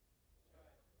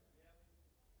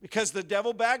because the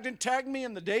devil bagged and tagged me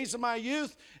in the days of my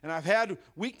youth, and I've had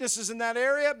weaknesses in that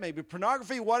area, maybe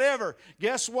pornography, whatever.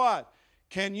 Guess what?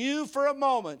 Can you for a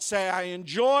moment say, I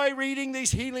enjoy reading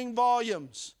these healing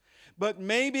volumes, but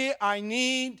maybe I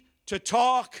need to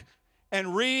talk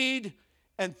and read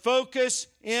and focus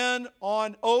in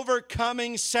on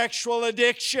overcoming sexual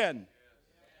addiction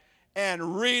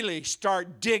and really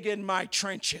start digging my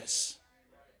trenches.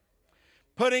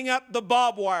 Putting up the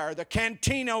barbed wire, the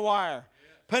cantina wire,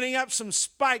 putting up some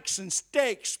spikes and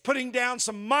stakes, putting down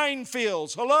some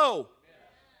minefields. Hello.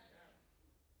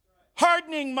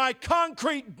 Hardening my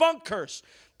concrete bunkers,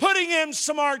 putting in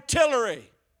some artillery.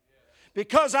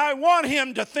 Because I want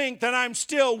him to think that I'm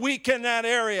still weak in that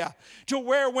area. To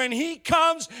where when he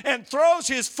comes and throws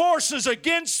his forces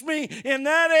against me in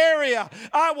that area,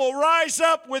 I will rise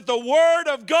up with the Word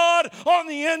of God on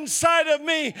the inside of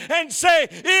me and say,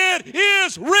 it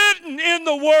is written in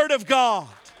the Word of God.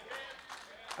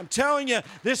 I'm telling you,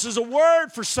 this is a word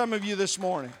for some of you this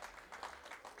morning.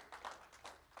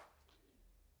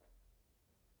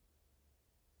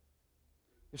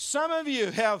 If some of you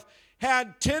have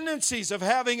had tendencies of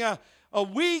having a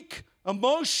weak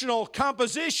emotional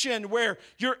composition where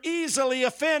you're easily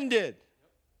offended,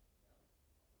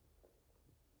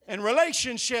 and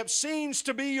relationship seems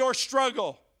to be your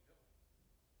struggle.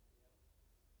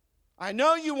 I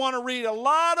know you want to read a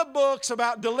lot of books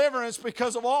about deliverance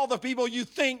because of all the people you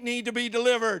think need to be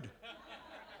delivered.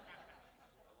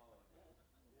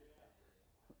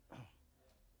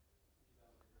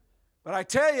 But I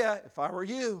tell you, if I were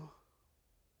you,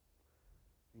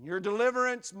 and your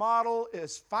deliverance model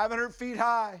is 500 feet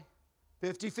high,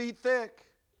 50 feet thick,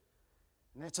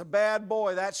 and it's a bad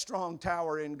boy, that strong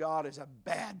tower in God is a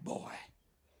bad boy.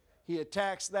 He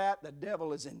attacks that, the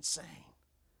devil is insane.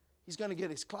 He's going to get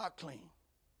his clock clean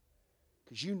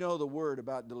because you know the word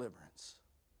about deliverance.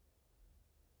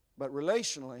 But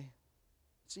relationally,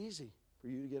 it's easy for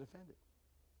you to get offended.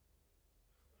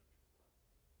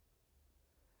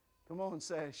 Come on,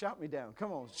 say, shout me down.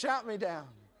 Come on, shout me down.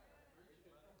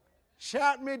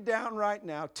 Shout me down right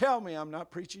now. Tell me I'm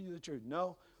not preaching you the truth.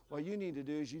 No, what you need to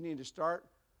do is you need to start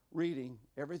reading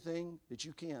everything that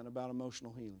you can about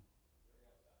emotional healing.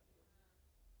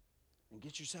 And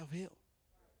get yourself healed.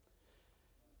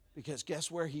 Because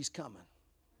guess where he's coming?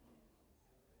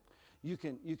 You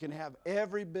can have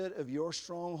every bit of your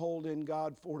stronghold in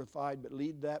God fortified, but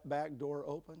leave that back door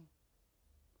open.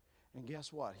 And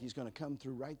guess what? He's going to come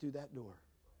right through that door.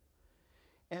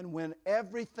 And when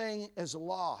everything is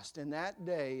lost in that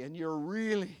day and you're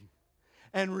reeling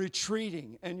and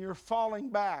retreating and you're falling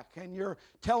back and you're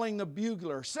telling the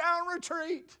bugler, sound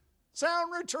retreat,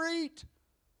 sound retreat.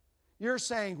 You're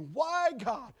saying, why,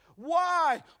 God?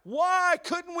 Why? Why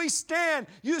couldn't we stand?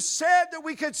 You said that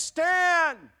we could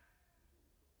stand.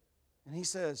 And he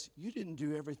says, you didn't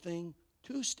do everything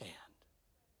to stand.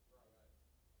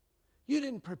 You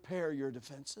didn't prepare your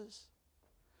defenses.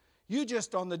 You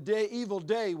just on the evil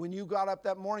day, when you got up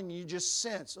that morning, you just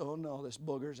sense, oh no, this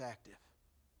booger's active.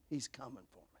 He's coming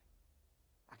for me.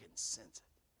 I can sense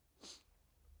it.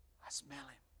 I smell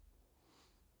him.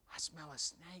 I smell a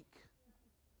snake.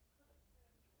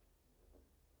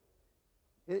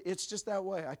 It's just that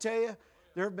way. I tell you,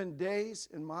 there have been days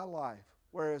in my life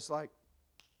where it's like,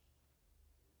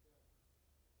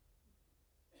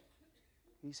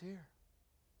 he's here.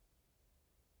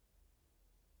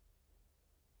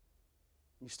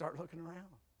 You start looking around.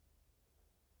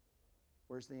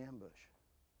 Where's the ambush?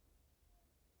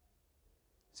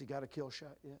 Has he got a kill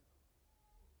shot yet?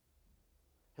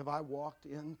 Have I walked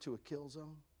into a kill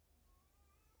zone?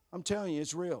 I'm telling you,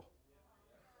 it's real.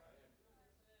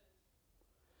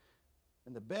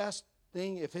 And the best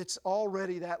thing, if it's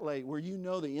already that late, where you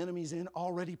know the enemy's in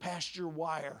already past your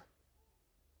wire,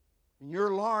 and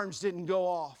your alarms didn't go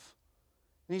off,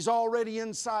 and he's already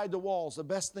inside the walls, the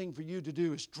best thing for you to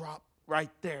do is drop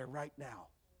right there, right now.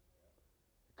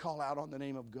 Call out on the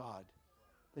name of God,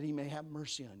 that he may have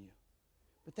mercy on you.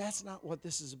 But that's not what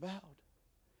this is about.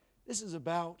 This is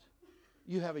about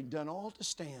you having done all to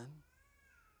stand,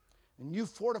 and you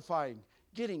fortifying,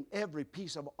 getting every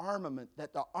piece of armament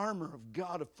that the armor of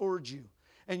God affords you,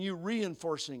 and you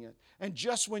reinforcing it. And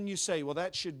just when you say, well,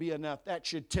 that should be enough, that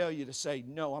should tell you to say,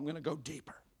 no, I'm going to go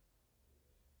deeper.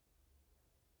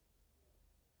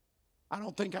 I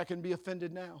don't think I can be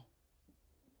offended now.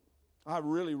 I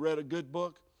really read a good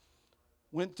book,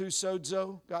 went through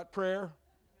sozo, got prayer.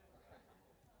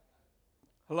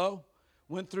 Hello?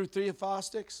 Went through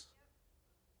Theophostics.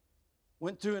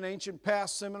 Went through an ancient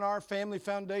past seminar, family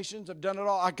foundations. I've done it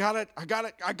all. I got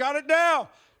it now.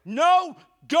 No,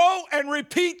 go and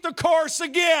repeat the course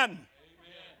again. Amen.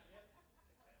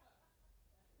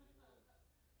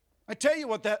 I tell you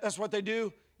what, that's what they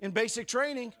do in basic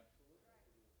training,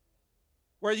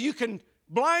 where you can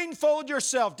blindfold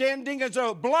yourself. Dan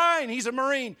Dingenzo, blind, he's a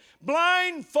Marine.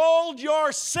 Blindfold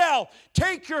yourself.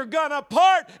 Take your gun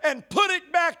apart and put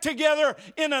it back together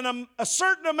in a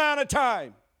certain amount of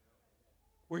time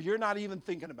where you're not even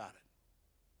thinking about it.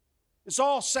 It's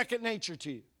all second nature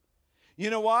to you. You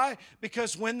know why?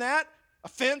 Because when that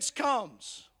offense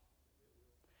comes,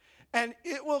 and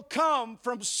it will come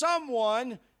from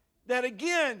someone that,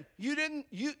 again,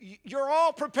 you're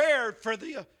all prepared for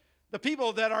the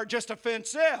people that are just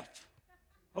offensive.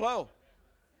 Hello?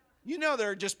 You know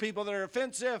there are just people that are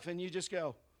offensive, and you just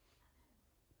go,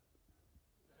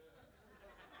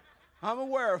 I'm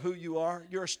aware of who you are.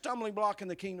 You're a stumbling block in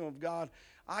the kingdom of God.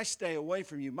 I stay away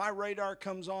from you. My radar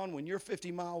comes on when you're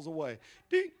 50 miles away.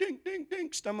 Ding, ding, ding,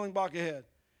 ding, stumbling block ahead.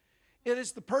 It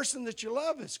is the person that you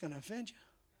love that's going to offend you.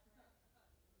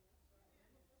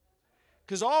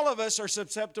 Because all of us are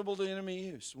susceptible to enemy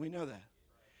use. We know that.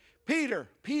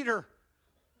 Peter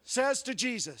says to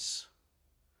Jesus,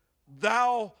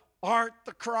 thou art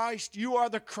the Christ. You are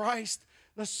the Christ,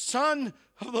 the Son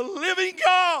of the living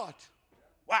God.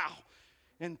 Wow.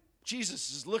 And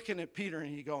Jesus is looking at Peter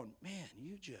and he's going, man,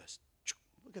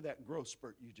 look at that growth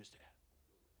spurt you just had.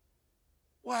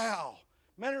 Wow.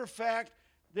 Matter of fact,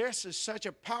 this is such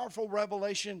a powerful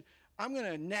revelation. I'm going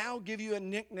to now give you a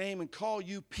nickname and call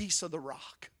you Piece of the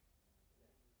Rock.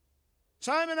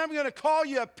 Simon, I'm going to call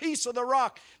you a piece of the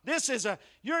rock.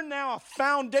 You're now a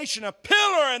foundation, a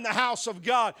pillar in the house of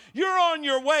God. You're on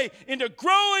your way into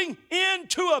growing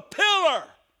into a pillar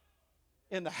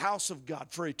in the house of God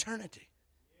for eternity.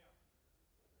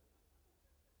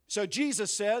 So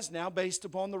Jesus says, now based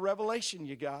upon the revelation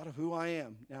you got of who I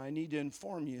am, now I need to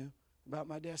inform you about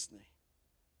my destiny.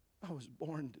 I was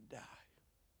born to die.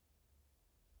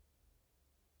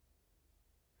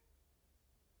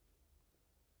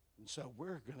 And so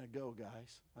we're going to go,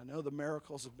 guys. I know the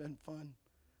miracles have been fun.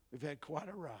 We've had quite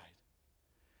a ride.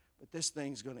 But this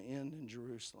thing's going to end in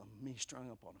Jerusalem, me strung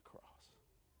up on a cross.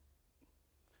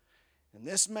 And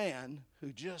this man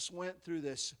who just went through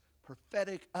this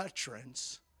prophetic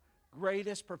utterance,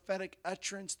 greatest prophetic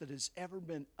utterance that has ever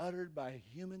been uttered by a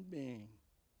human being,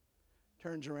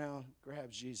 turns around,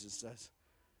 grabs Jesus, and says,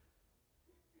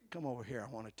 come over here,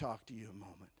 I want to talk to you a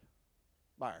moment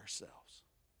by ourselves.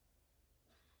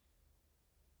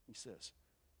 He says,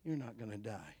 you're not going to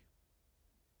die.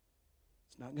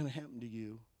 It's not going to happen to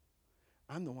you.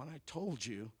 I'm the one I told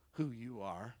you who you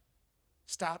are.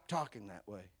 Stop talking that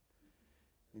way.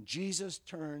 And Jesus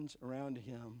turns around to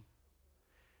him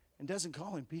and doesn't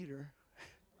call him Peter,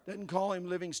 doesn't call him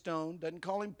living stone, doesn't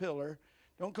call him pillar,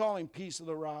 don't call him piece of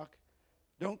the rock,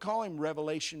 don't call him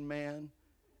revelation man.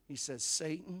 He says,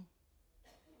 Satan,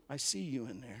 I see you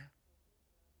in there.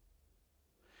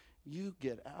 You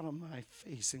get out of my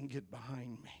face and get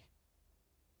behind me.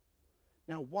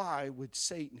 Now, why would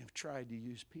Satan have tried to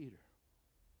use Peter?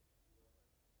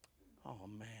 Oh,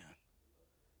 man.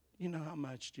 You know how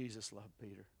much Jesus loved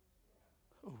Peter?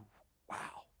 Oh,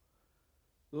 wow.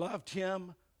 Loved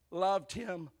him, loved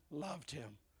him, loved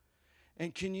him.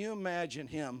 And can you imagine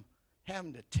him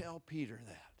having to tell Peter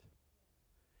that?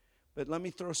 But let me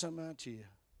throw something out to you.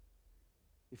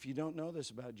 If you don't know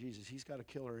this about Jesus, he's got a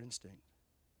killer instinct.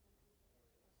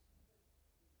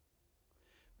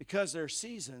 Because there are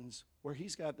seasons where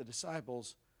he's got the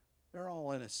disciples, they're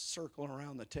all in a circle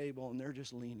around the table and they're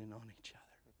just leaning on each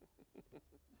other.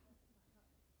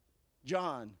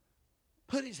 John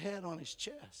put his head on his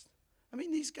chest. I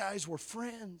mean, these guys were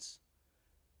friends.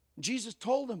 Jesus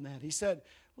told them that. He said,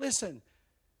 listen,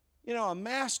 you know, a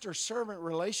master-servant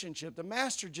relationship, the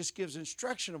master just gives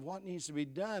instruction of what needs to be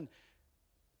done.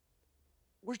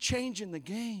 We're changing the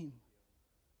game.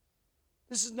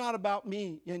 This is not about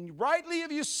me. And rightly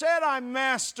have you said I'm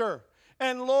master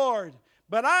and Lord,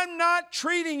 but I'm not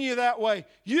treating you that way.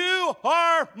 You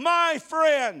are my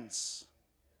friends.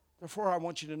 Therefore, I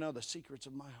want you to know the secrets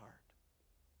of my heart.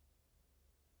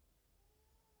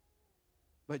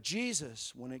 But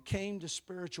Jesus, when it came to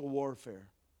spiritual warfare,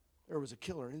 there was a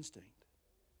killer instinct.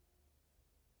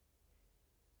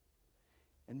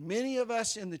 And many of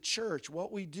us in the church,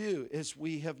 what we do is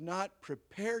we have not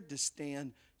prepared to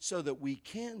stand so that we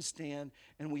can stand,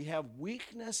 and we have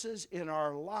weaknesses in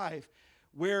our life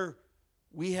where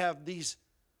we have these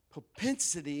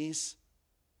propensities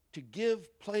to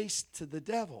give place to the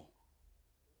devil.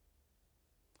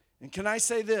 And can I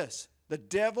say this? The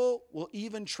devil will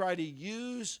even try to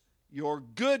use your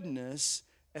goodness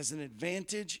as an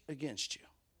advantage against you.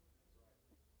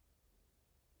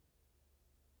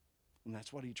 And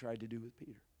that's what he tried to do with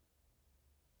Peter.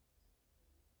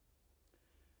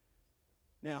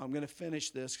 Now, I'm going to finish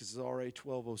this because it's already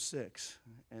 12:06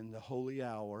 and the holy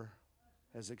hour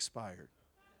has expired.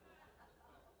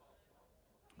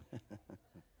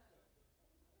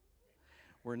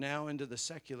 We're now into the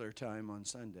secular time on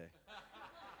Sunday.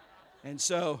 And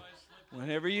so,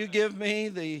 whenever you give me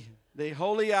the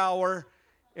holy hour,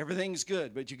 everything's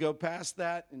good. But you go past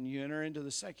that and you enter into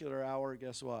the secular hour,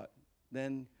 guess what?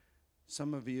 Then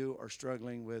some of you are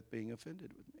struggling with being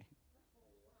offended with me.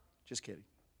 Just kidding.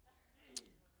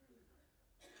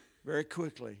 Very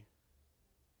quickly,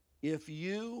 if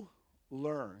you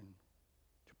learn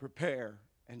to prepare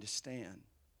and to stand,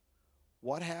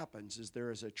 what happens is there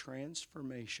is a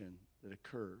transformation that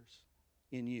occurs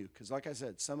in you. Because like I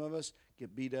said, some of us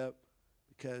get beat up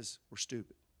because we're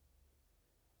stupid.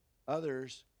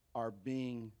 Others are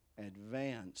being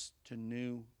advanced to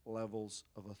new levels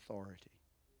of authority.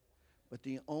 But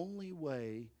the only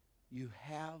way you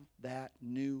have that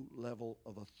new level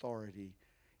of authority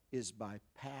is by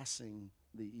passing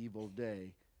the evil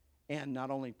day and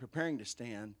not only preparing to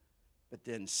stand, but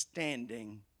then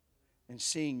standing and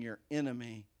seeing your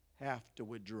enemy have to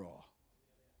withdraw.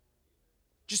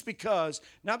 Just because,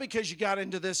 not because you got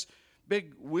into this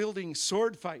big wielding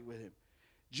sword fight with him,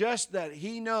 just that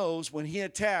he knows when he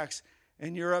attacks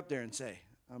and you're up there and say,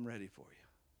 I'm ready for you.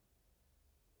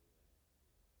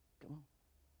 Come on.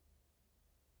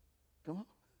 Come on.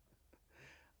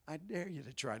 I dare you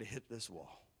to try to hit this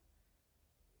wall.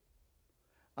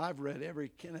 I've read every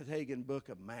Kenneth Hagin book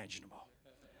imaginable.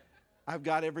 I've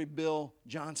got every Bill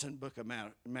Johnson book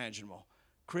imaginable.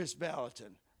 Chris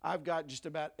Valentin. I've got just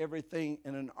about everything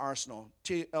in an arsenal.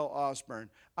 T.L. Osborne.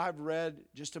 I've read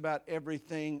just about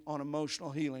everything on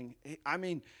emotional healing. I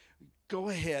mean, go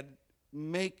ahead,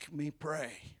 make me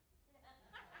pray.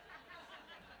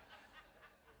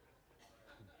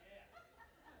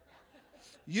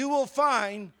 You will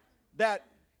find that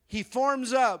he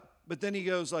forms up, but then he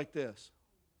goes like this.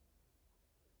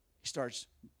 He starts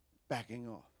backing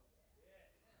off.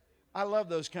 I love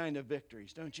those kind of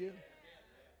victories, don't you?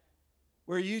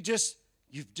 Where you've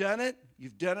done it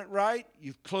right,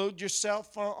 you've clothed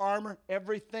yourself in armor,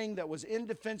 everything that was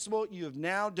indefensible, you have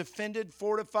now defended,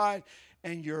 fortified,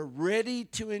 and you're ready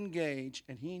to engage,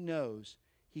 and he knows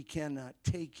he cannot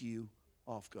take you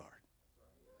off guard.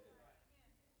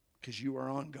 Because you are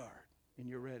on guard and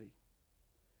you're ready.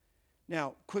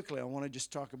 Now, quickly, I want to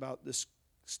just talk about this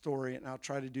story, and I'll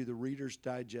try to do the Reader's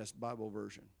Digest Bible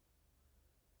version.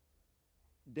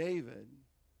 David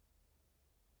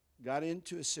got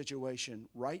into a situation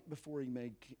right before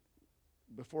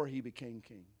he became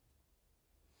king,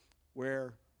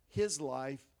 where his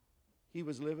life, he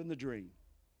was living the dream.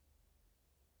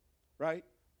 Right?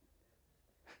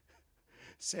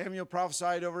 Samuel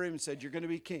prophesied over him and said, "You're going to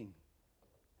be king."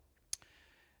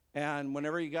 And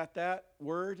whenever you got that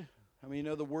word, I mean, you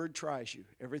know the word tries you.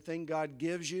 Everything God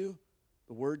gives you,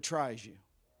 the word tries you.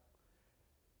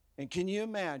 And can you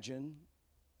imagine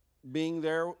being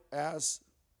there as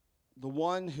the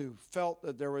one who felt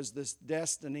that there was this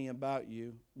destiny about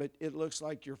you, but it looks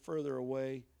like you're further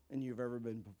away than you've ever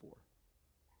been before?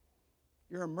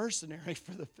 You're a mercenary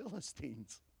for the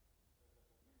Philistines.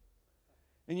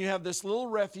 And you have this little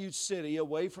refuge city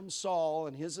away from Saul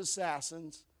and his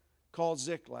assassins called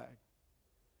Ziklag.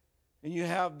 And you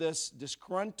have this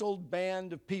disgruntled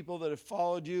band of people that have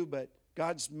followed you, but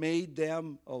God's made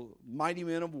them mighty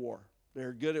men of war.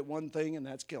 They're good at one thing, and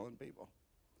that's killing people.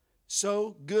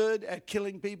 So good at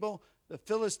killing people, the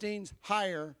Philistines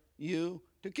hire you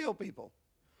to kill people.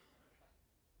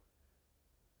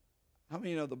 How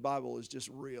many know the Bible is just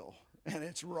real and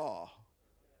it's raw?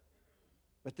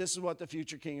 But this is what the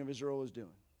future king of Israel was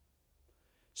doing.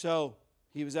 So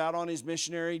he was out on his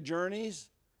missionary journeys,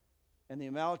 and the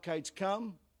Amalekites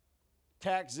come,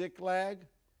 attack Ziklag,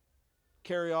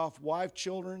 carry off wife,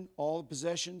 children, all the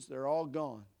possessions. They're all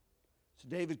gone. So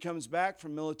David comes back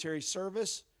from military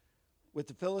service with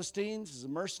the Philistines as a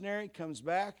mercenary, comes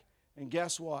back, and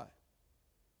guess what?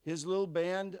 His little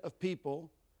band of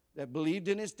people that believed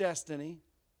in his destiny,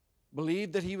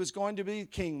 believed that he was going to be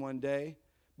king one day,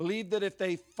 believed that if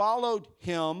they followed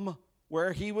him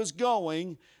where he was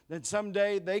going, then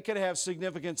someday they could have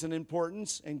significance and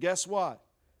importance. And guess what?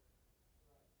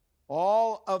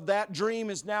 All of that dream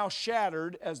is now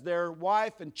shattered as their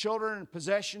wife and children and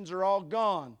possessions are all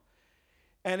gone.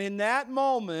 And in that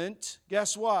moment,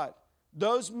 guess what?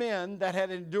 Those men that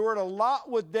had endured a lot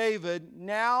with David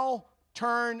now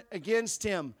turn against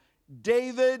him.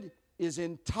 David is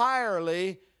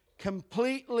entirely,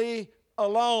 completely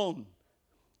alone.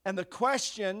 And the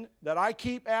question that I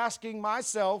keep asking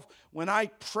myself when I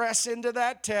press into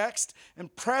that text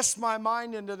and press my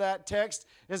mind into that text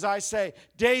is I say,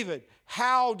 David,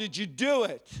 how did you do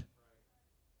it?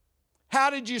 How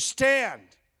did you stand?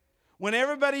 When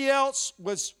everybody else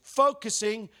was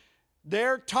focusing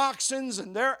their toxins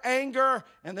and their anger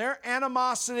and their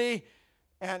animosity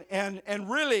and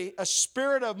really a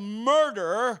spirit of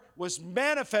murder was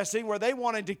manifesting where they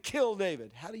wanted to kill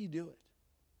David. How do you do it?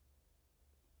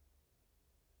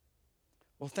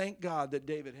 Well, thank God that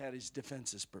David had his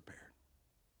defenses prepared.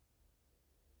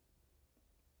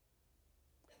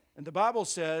 And the Bible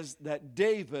says that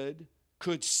David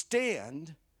could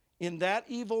stand in that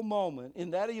evil moment,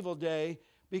 in that evil day,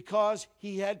 because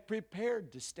he had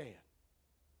prepared to stand.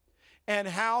 And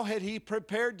how had he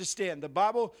prepared to stand? The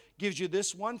Bible gives you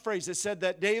this one phrase. It said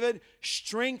that David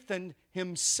strengthened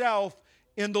himself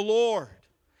in the Lord.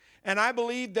 And I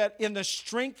believe that in the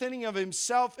strengthening of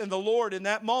himself in the Lord, in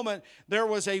that moment, there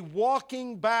was a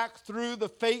walking back through the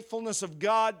faithfulness of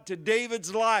God to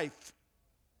David's life.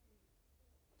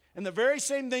 And the very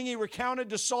same thing he recounted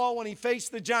to Saul when he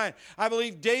faced the giant. I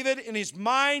believe David in his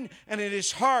mind and in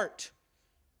his heart,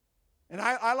 and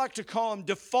I like to call them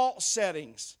default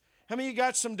settings. How many of you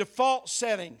got some default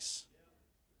settings?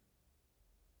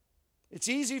 It's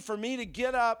easy for me to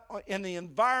get up in the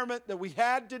environment that we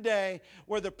had today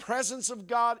where the presence of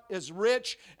God is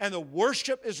rich and the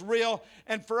worship is real,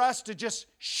 and for us to just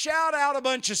shout out a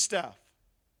bunch of stuff.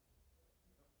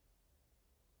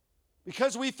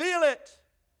 Because we feel it.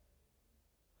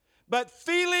 But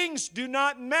feelings do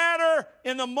not matter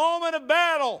in the moment of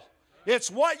battle.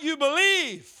 It's what you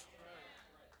believe.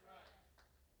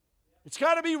 It's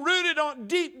got to be rooted on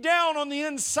deep down on the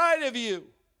inside of you.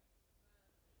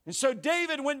 And so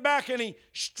David went back and he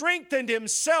strengthened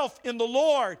himself in the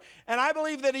Lord. And I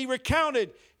believe that he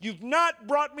recounted, you've not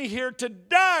brought me here to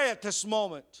die at this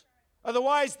moment.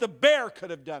 Otherwise, the bear could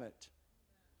have done it.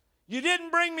 You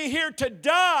didn't bring me here to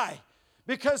die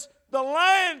because the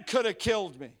lion could have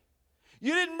killed me.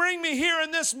 You didn't bring me here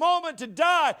in this moment to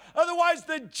die. Otherwise,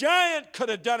 the giant could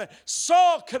have done it.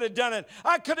 Saul could have done it.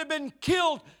 I could have been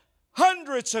killed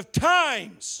hundreds of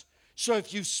times. So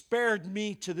if you spared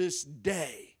me to this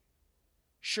day,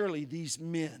 surely these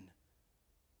men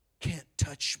can't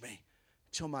touch me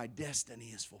until my destiny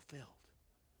is fulfilled.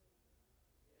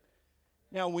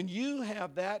 Now, when you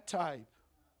have that type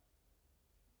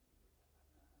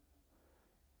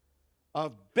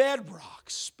of bedrock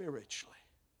spiritually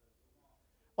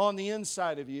on the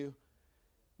inside of you,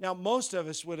 now most of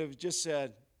us would have just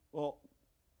said, well,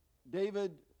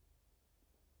 David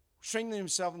strengthened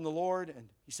himself in the Lord, and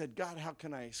he said, God, how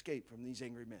can I escape from these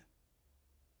angry men?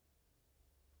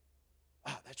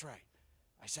 Ah, that's right.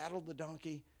 I saddled the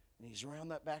donkey, and he's around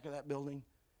that back of that building,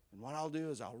 and what I'll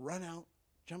do is I'll run out,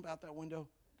 jump out that window,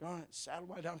 go on, saddle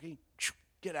my donkey,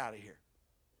 get out of here.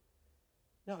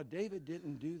 No, David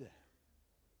didn't do that.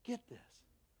 Get this.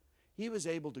 He was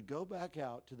able to go back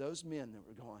out to those men that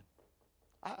were going.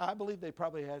 I believe they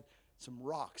probably had some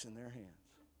rocks in their hands.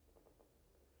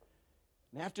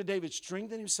 And after David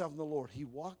strengthened himself in the Lord, he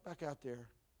walked back out there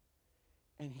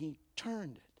and he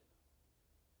turned it.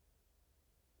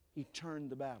 He turned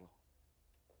the battle.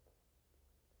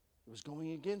 It was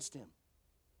going against him.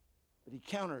 But he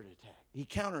counterattacked.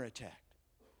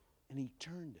 And he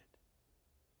turned it.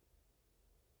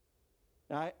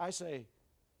 Now, I say,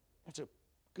 that's a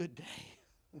good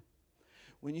day.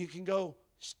 When you can go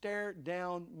stare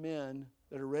down men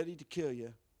that are ready to kill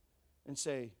you and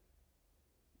say,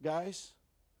 guys,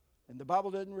 and the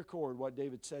Bible doesn't record what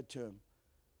David said to him,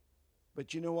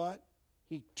 but you know what?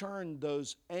 He turned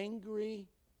those angry,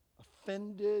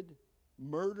 offended,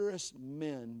 murderous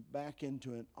men back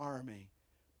into an army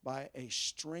by a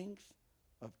strength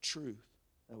of truth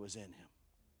that was in him.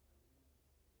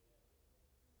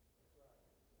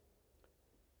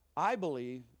 I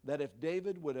believe that if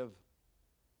David would have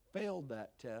failed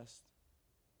that test,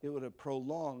 it would have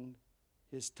prolonged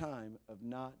his time of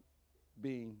not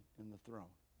being in the throne.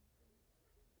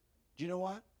 Do you know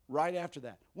what? Right after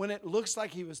that, when it looks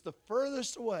like he was the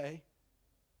furthest away,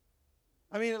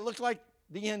 I mean, it looked like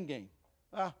the end game.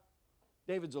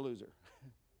 David's a loser.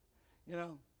 You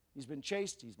know, he's been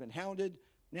chased, he's been hounded.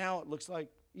 Now it looks like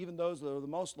even those that are the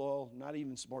most loyal, not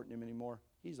even supporting him anymore.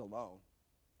 He's alone.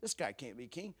 This guy can't be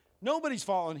king. Nobody's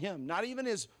following him, not even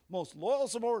his most loyal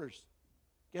supporters.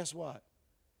 Guess what?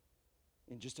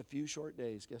 In just a few short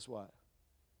days, guess what?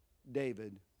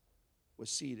 David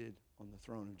was seated on the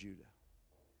throne of Judah.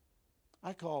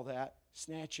 I call that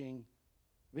snatching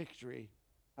victory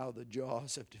out of the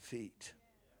jaws of defeat.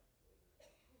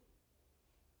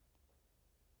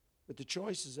 But the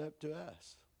choice is up to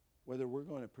us, whether we're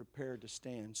going to prepare to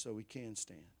stand so we can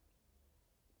stand.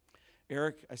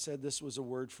 Eric, I said this was a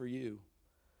word for you.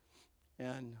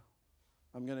 And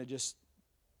I'm going to just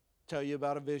tell you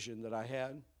about a vision that I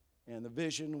had. And the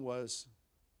vision was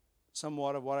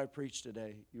somewhat of what I preached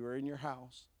today. You were in your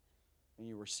house and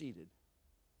you were seated.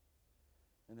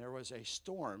 And there was a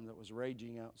storm that was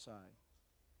raging outside.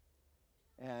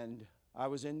 And I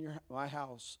was in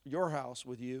your house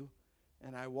with you,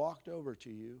 and I walked over to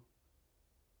you,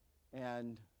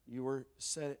 and you were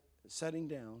sitting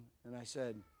down, and I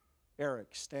said, Eric,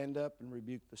 stand up and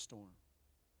rebuke the storm.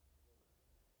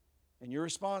 And your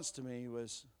response to me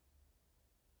was,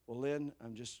 well, Lynn,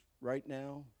 I'm just right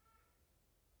now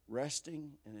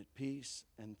resting and at peace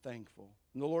and thankful.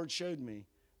 And the Lord showed me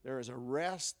there is a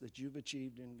rest that you've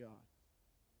achieved in God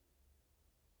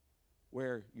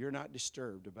where you're not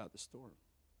disturbed about the storm.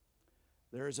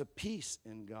 There is a peace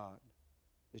in God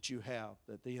that you have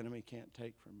that the enemy can't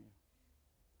take from you.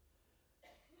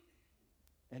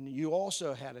 And you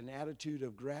also had an attitude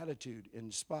of gratitude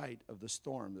in spite of the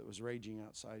storm that was raging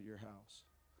outside your house.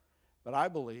 But I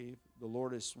believe the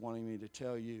Lord is wanting me to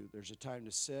tell you there's a time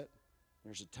to sit,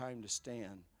 there's a time to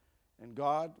stand. And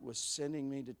God was sending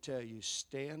me to tell you,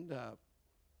 stand up.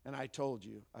 And I told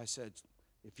you, I said,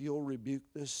 if you'll rebuke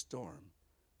this storm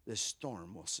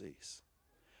will cease.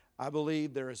 I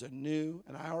believe there is a new,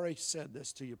 and I already said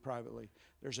this to you privately,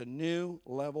 there's a new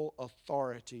level of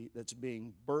authority that's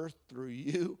being birthed through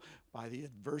you by the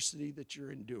adversity that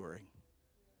you're enduring.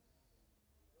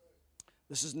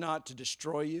 This is not to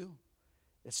destroy you.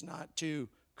 It's not to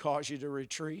cause you to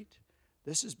retreat.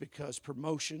 This is because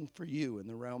promotion for you in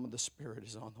the realm of the Spirit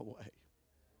is on the way.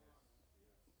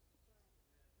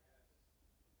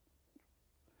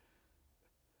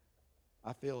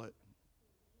 I feel it.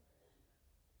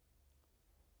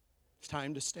 It's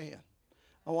time to stand.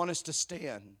 I want us to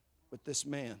stand with this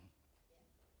man.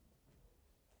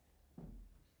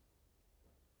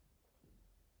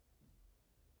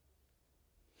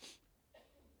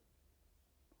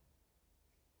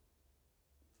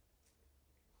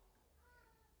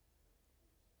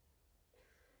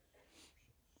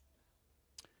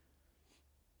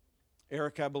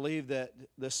 Eric, I believe that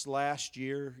this last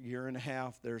year, year and a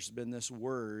half, there's been this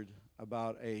word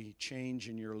about a change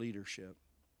in your leadership.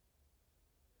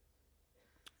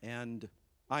 And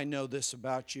I know this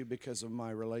about you because of my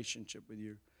relationship with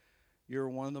you. You're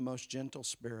one of the most gentle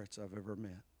spirits I've ever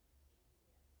met.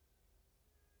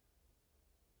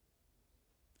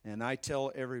 And I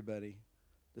tell everybody,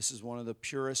 this is one of the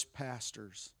purest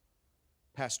pastoral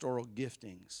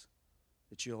giftings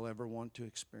that you'll ever want to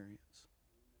experience.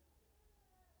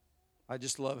 I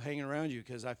just love hanging around you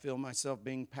because I feel myself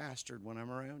being pastored when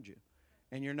I'm around you.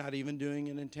 And you're not even doing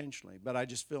it intentionally, but I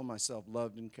just feel myself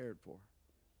loved and cared for.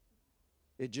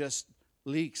 It just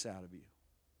leaks out of you.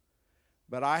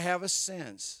 But I have a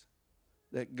sense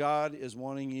that God is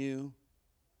wanting you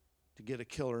to get a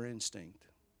killer instinct.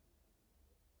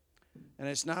 And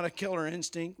it's not a killer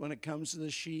instinct when it comes to the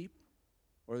sheep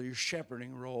or your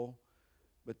shepherding role,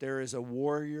 but there is a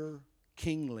warrior,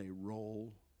 kingly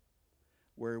role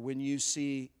where when you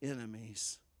see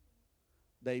enemies,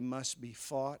 they must be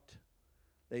fought,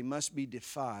 they must be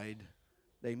defied,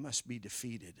 they must be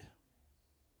defeated.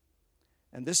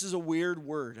 And this is a weird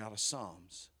word out of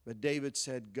Psalms, but David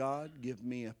said, God, give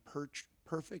me a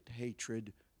perfect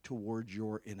hatred towards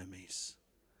your enemies.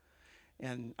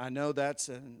 And I know that's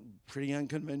a pretty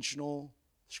unconventional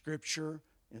scripture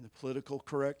in the political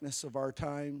correctness of our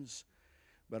times,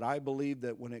 but I believe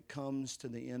that when it comes to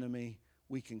the enemy,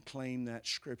 we can claim that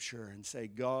scripture and say,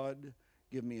 God,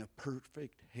 give me a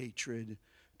perfect hatred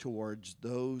towards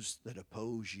those that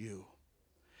oppose you.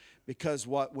 Because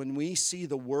when we see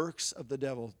the works of the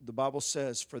devil, the Bible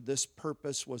says, for this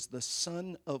purpose was the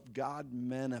Son of God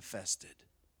manifested.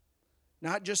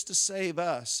 Not just to save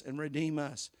us and redeem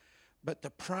us, but the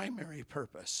primary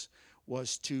purpose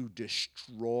was to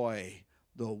destroy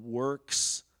the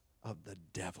works of the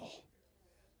devil.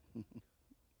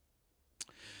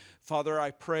 Father,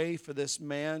 I pray for this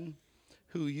man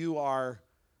who you are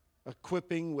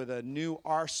equipping with a new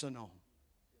arsenal.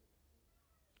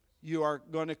 You are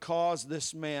going to cause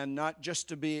this man not just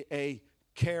to be a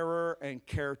carer and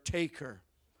caretaker,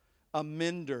 a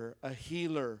mender, a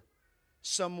healer,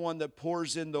 someone that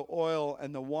pours in the oil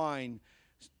and the wine,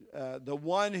 the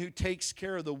one who takes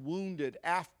care of the wounded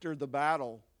after the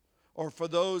battle, or for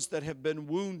those that have been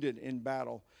wounded in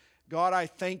battle. God, I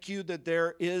thank you that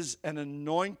there is an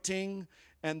anointing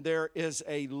and there is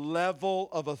a level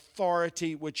of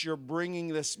authority which you're bringing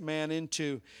this man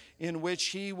into, in which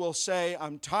he will say,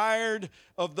 I'm tired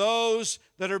of those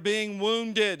that are being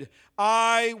wounded.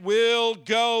 I will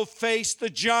go face the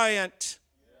giant.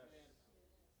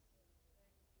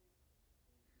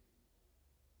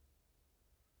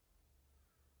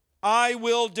 I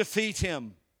will defeat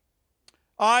him.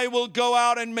 I will go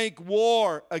out and make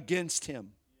war against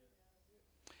him.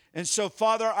 And so,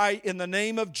 Father, in the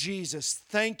name of Jesus,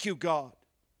 thank you, God,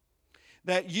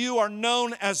 that you are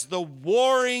known as the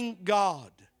warring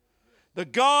God, the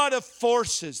God of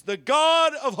forces, the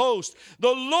God of hosts,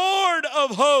 the Lord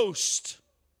of hosts.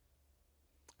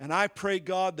 And I pray,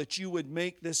 God, that you would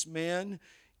make this man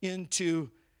into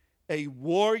a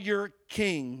warrior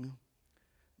king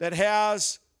that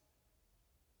has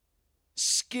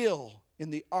skill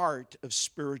in the art of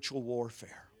spiritual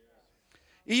warfare.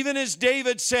 Even as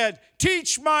David said,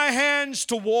 teach my hands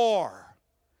to war,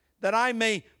 that I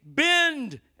may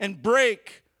bend and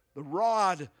break the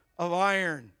rod of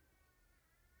iron.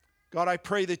 God, I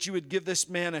pray that you would give this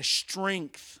man a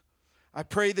strength. I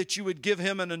pray that you would give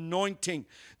him an anointing,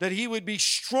 that he would be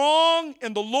strong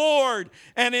in the Lord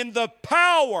and in the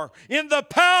power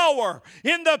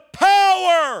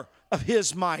of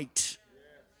his might.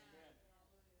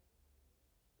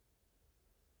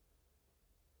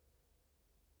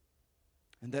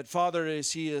 And that, Father,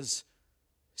 as he is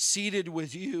seated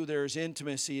with you, there's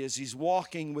intimacy. As he's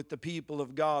walking with the people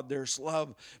of God, there's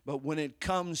love. But when it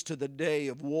comes to the day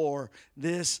of war,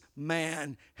 this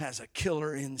man has a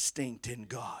killer instinct in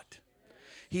God.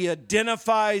 He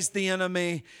identifies the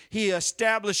enemy. He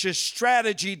establishes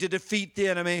strategy to defeat the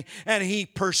enemy. And he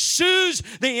pursues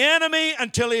the enemy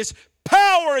until his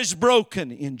power is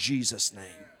broken in Jesus' name.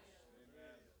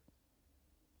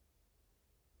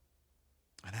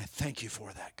 And I thank you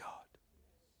for that, God.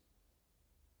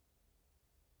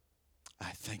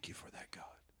 I thank you for that, God.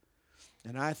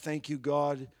 And I thank you,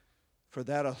 God, for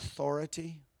that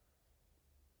authority.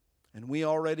 And we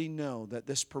already know that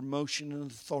this promotion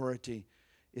and authority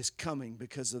is coming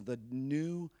because of the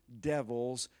new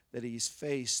devils that he's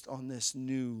faced on this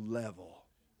new level.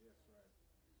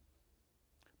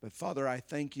 But Father, I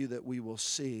thank you that we will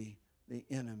see the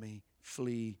enemy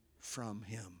flee from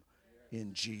him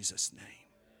in Jesus' name.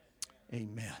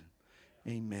 Amen.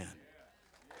 Amen.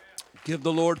 Give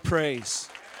the Lord praise.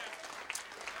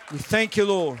 We thank you,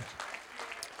 Lord.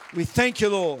 We thank you,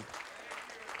 Lord.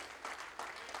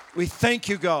 We thank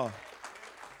you, God.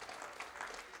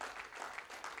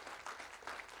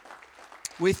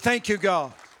 We thank you,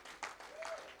 God.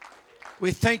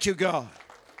 We thank you, God.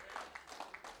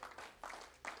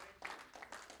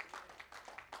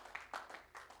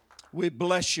 We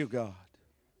bless you, God.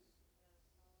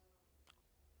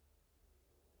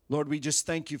 Lord, we just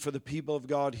thank you for the people of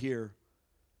God here.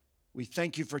 We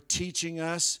thank you for teaching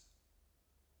us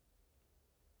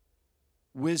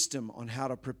wisdom on how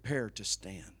to prepare to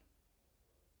stand.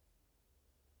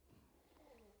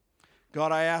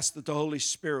 God, I ask that the Holy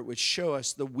Spirit would show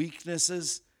us the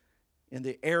weaknesses in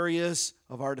the areas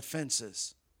of our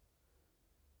defenses.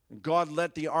 And God,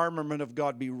 let the armament of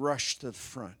God be rushed to the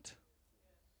front.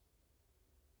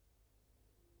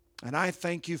 And I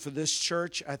thank you for this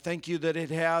church. I thank you that it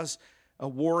has a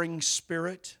warring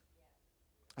spirit.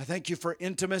 I thank you for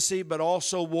intimacy, but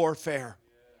also warfare.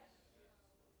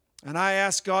 And I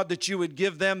ask, God, that you would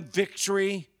give them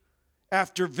victory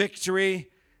after victory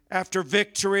after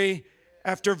victory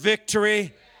after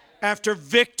victory after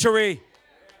victory.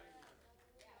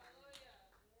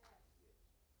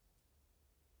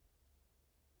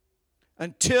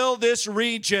 Until this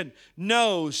region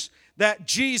knows that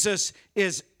Jesus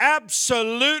is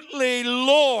absolutely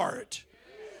Lord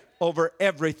over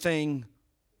everything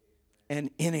and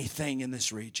anything in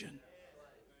this region.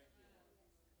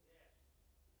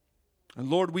 And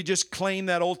Lord, we just claim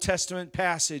that Old Testament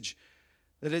passage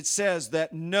that it says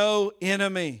that no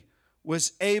enemy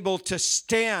was able to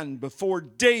stand before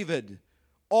David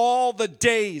all the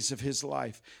days of his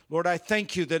life. Lord, I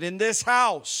thank you that in this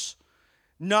house,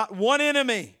 not one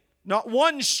enemy, not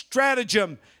one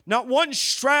stratagem, not one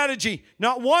strategy,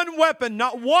 not one weapon,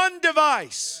 not one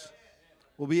device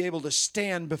will be able to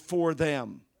stand before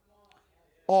them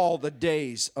all the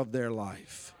days of their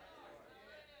life.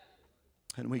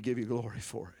 And we give you glory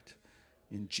for it.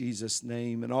 In Jesus'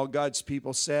 name. And all God's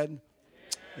people said,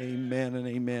 amen and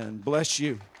amen. Bless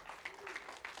you.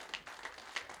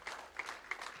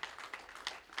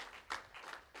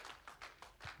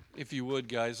 If you would,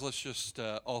 guys, let's just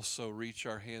also reach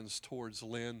our hands towards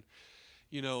Lynn.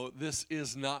 You know, this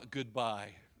is not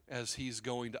goodbye as he's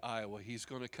going to Iowa. He's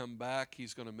going to come back.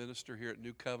 He's going to minister here at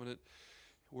New Covenant.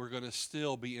 We're going to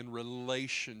still be in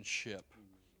relationship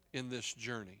in this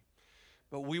journey.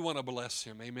 But we want to bless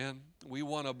him, amen? We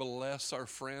want to bless our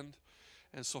friend.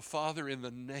 And so, Father, in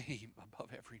the name above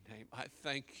every name, I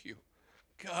thank you.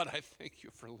 God, I thank you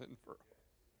for Lynn Furrow.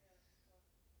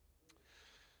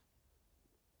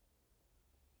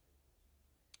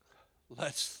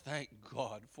 Let's thank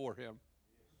God for him.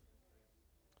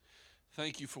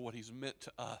 Thank you for what he's meant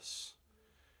to us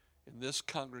in this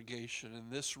congregation, in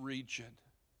this region.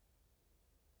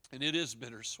 And it is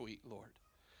bittersweet, Lord.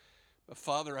 But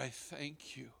Father, I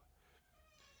thank you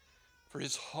for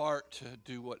his heart to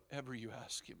do whatever you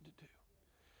ask him to do.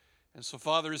 And so,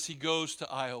 Father, as he goes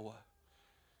to Iowa,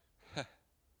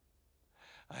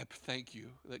 I thank you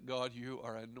that, God, you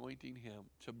are anointing him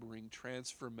to bring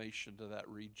transformation to that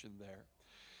region there.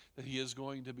 That he is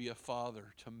going to be a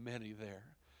father to many there,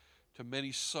 to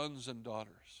many sons and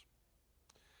daughters.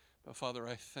 But, Father,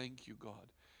 I thank you, God,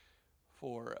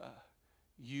 for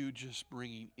you just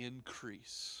bringing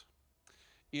increase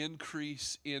in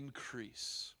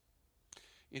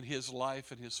his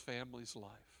life and his family's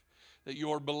life. That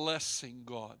your blessing,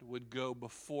 God, would go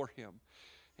before him.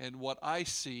 And what I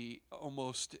see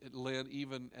almost, Lynn,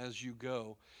 even as you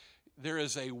go, there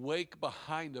is a wake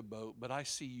behind a boat, but I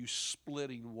see you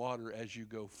splitting water as you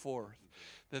go forth.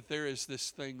 That there is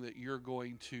this thing that you're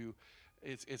going to,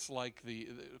 it's like the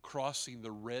crossing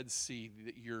the Red Sea,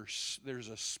 that there's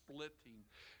a splitting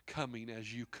coming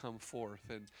as you come forth.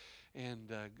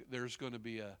 And there's going to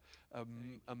be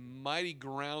a mighty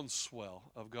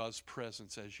groundswell of God's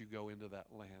presence as you go into that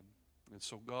land. And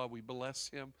so, God, we bless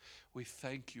him. We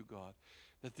thank you, God,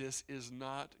 that this is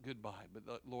not goodbye, but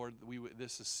Lord,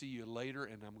 this is see you later,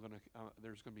 and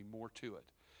there's going to be more to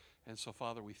it. And so,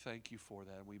 Father, we thank you for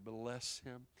that. And we bless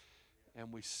him,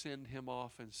 and we send him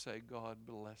off and say, God,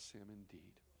 bless him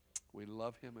indeed. We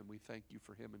love him, and we thank you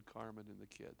for him and Carmen and the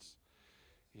kids.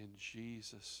 In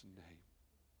Jesus' name.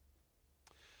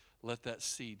 Let that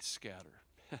seed scatter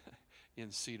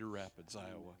in Cedar Rapids,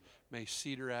 Iowa. May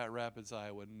Cedar Rapids,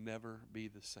 Iowa never be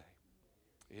the same.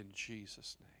 In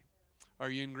Jesus' name. Are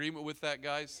you in agreement with that,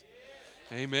 guys?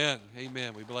 Amen.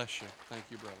 Amen. We bless you. Thank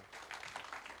you, brother.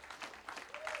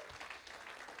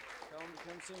 Tell him to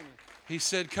come see me. He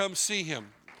said, come see him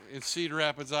in Cedar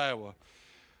Rapids, Iowa.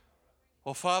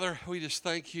 Well, Father, we just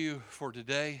thank you for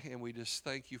today, and we just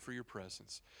thank you for your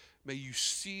presence. May you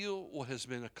seal what has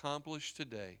been accomplished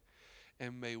today,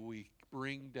 and may we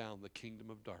bring down the kingdom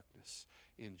of darkness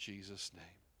in Jesus' name.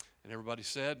 And everybody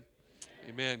said,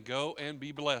 amen. Go and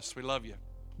be blessed. We love you.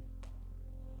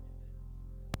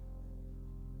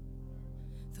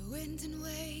 The wind and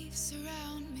waves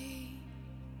surround me,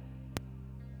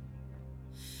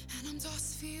 and I'm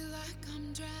just feel like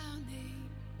I'm drowning.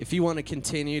 If you want to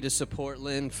continue to support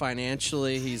Lynn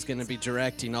financially, he's going to be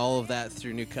directing all of that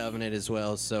through New Covenant as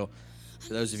well. So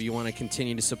for those of you who want to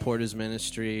continue to support his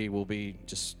ministry, we'll be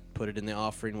just put it in the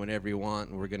offering whenever you want,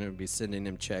 and we're going to be sending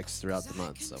him checks throughout the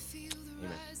month. So,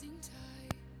 amen.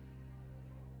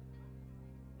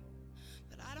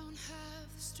 But I don't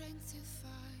have the strength to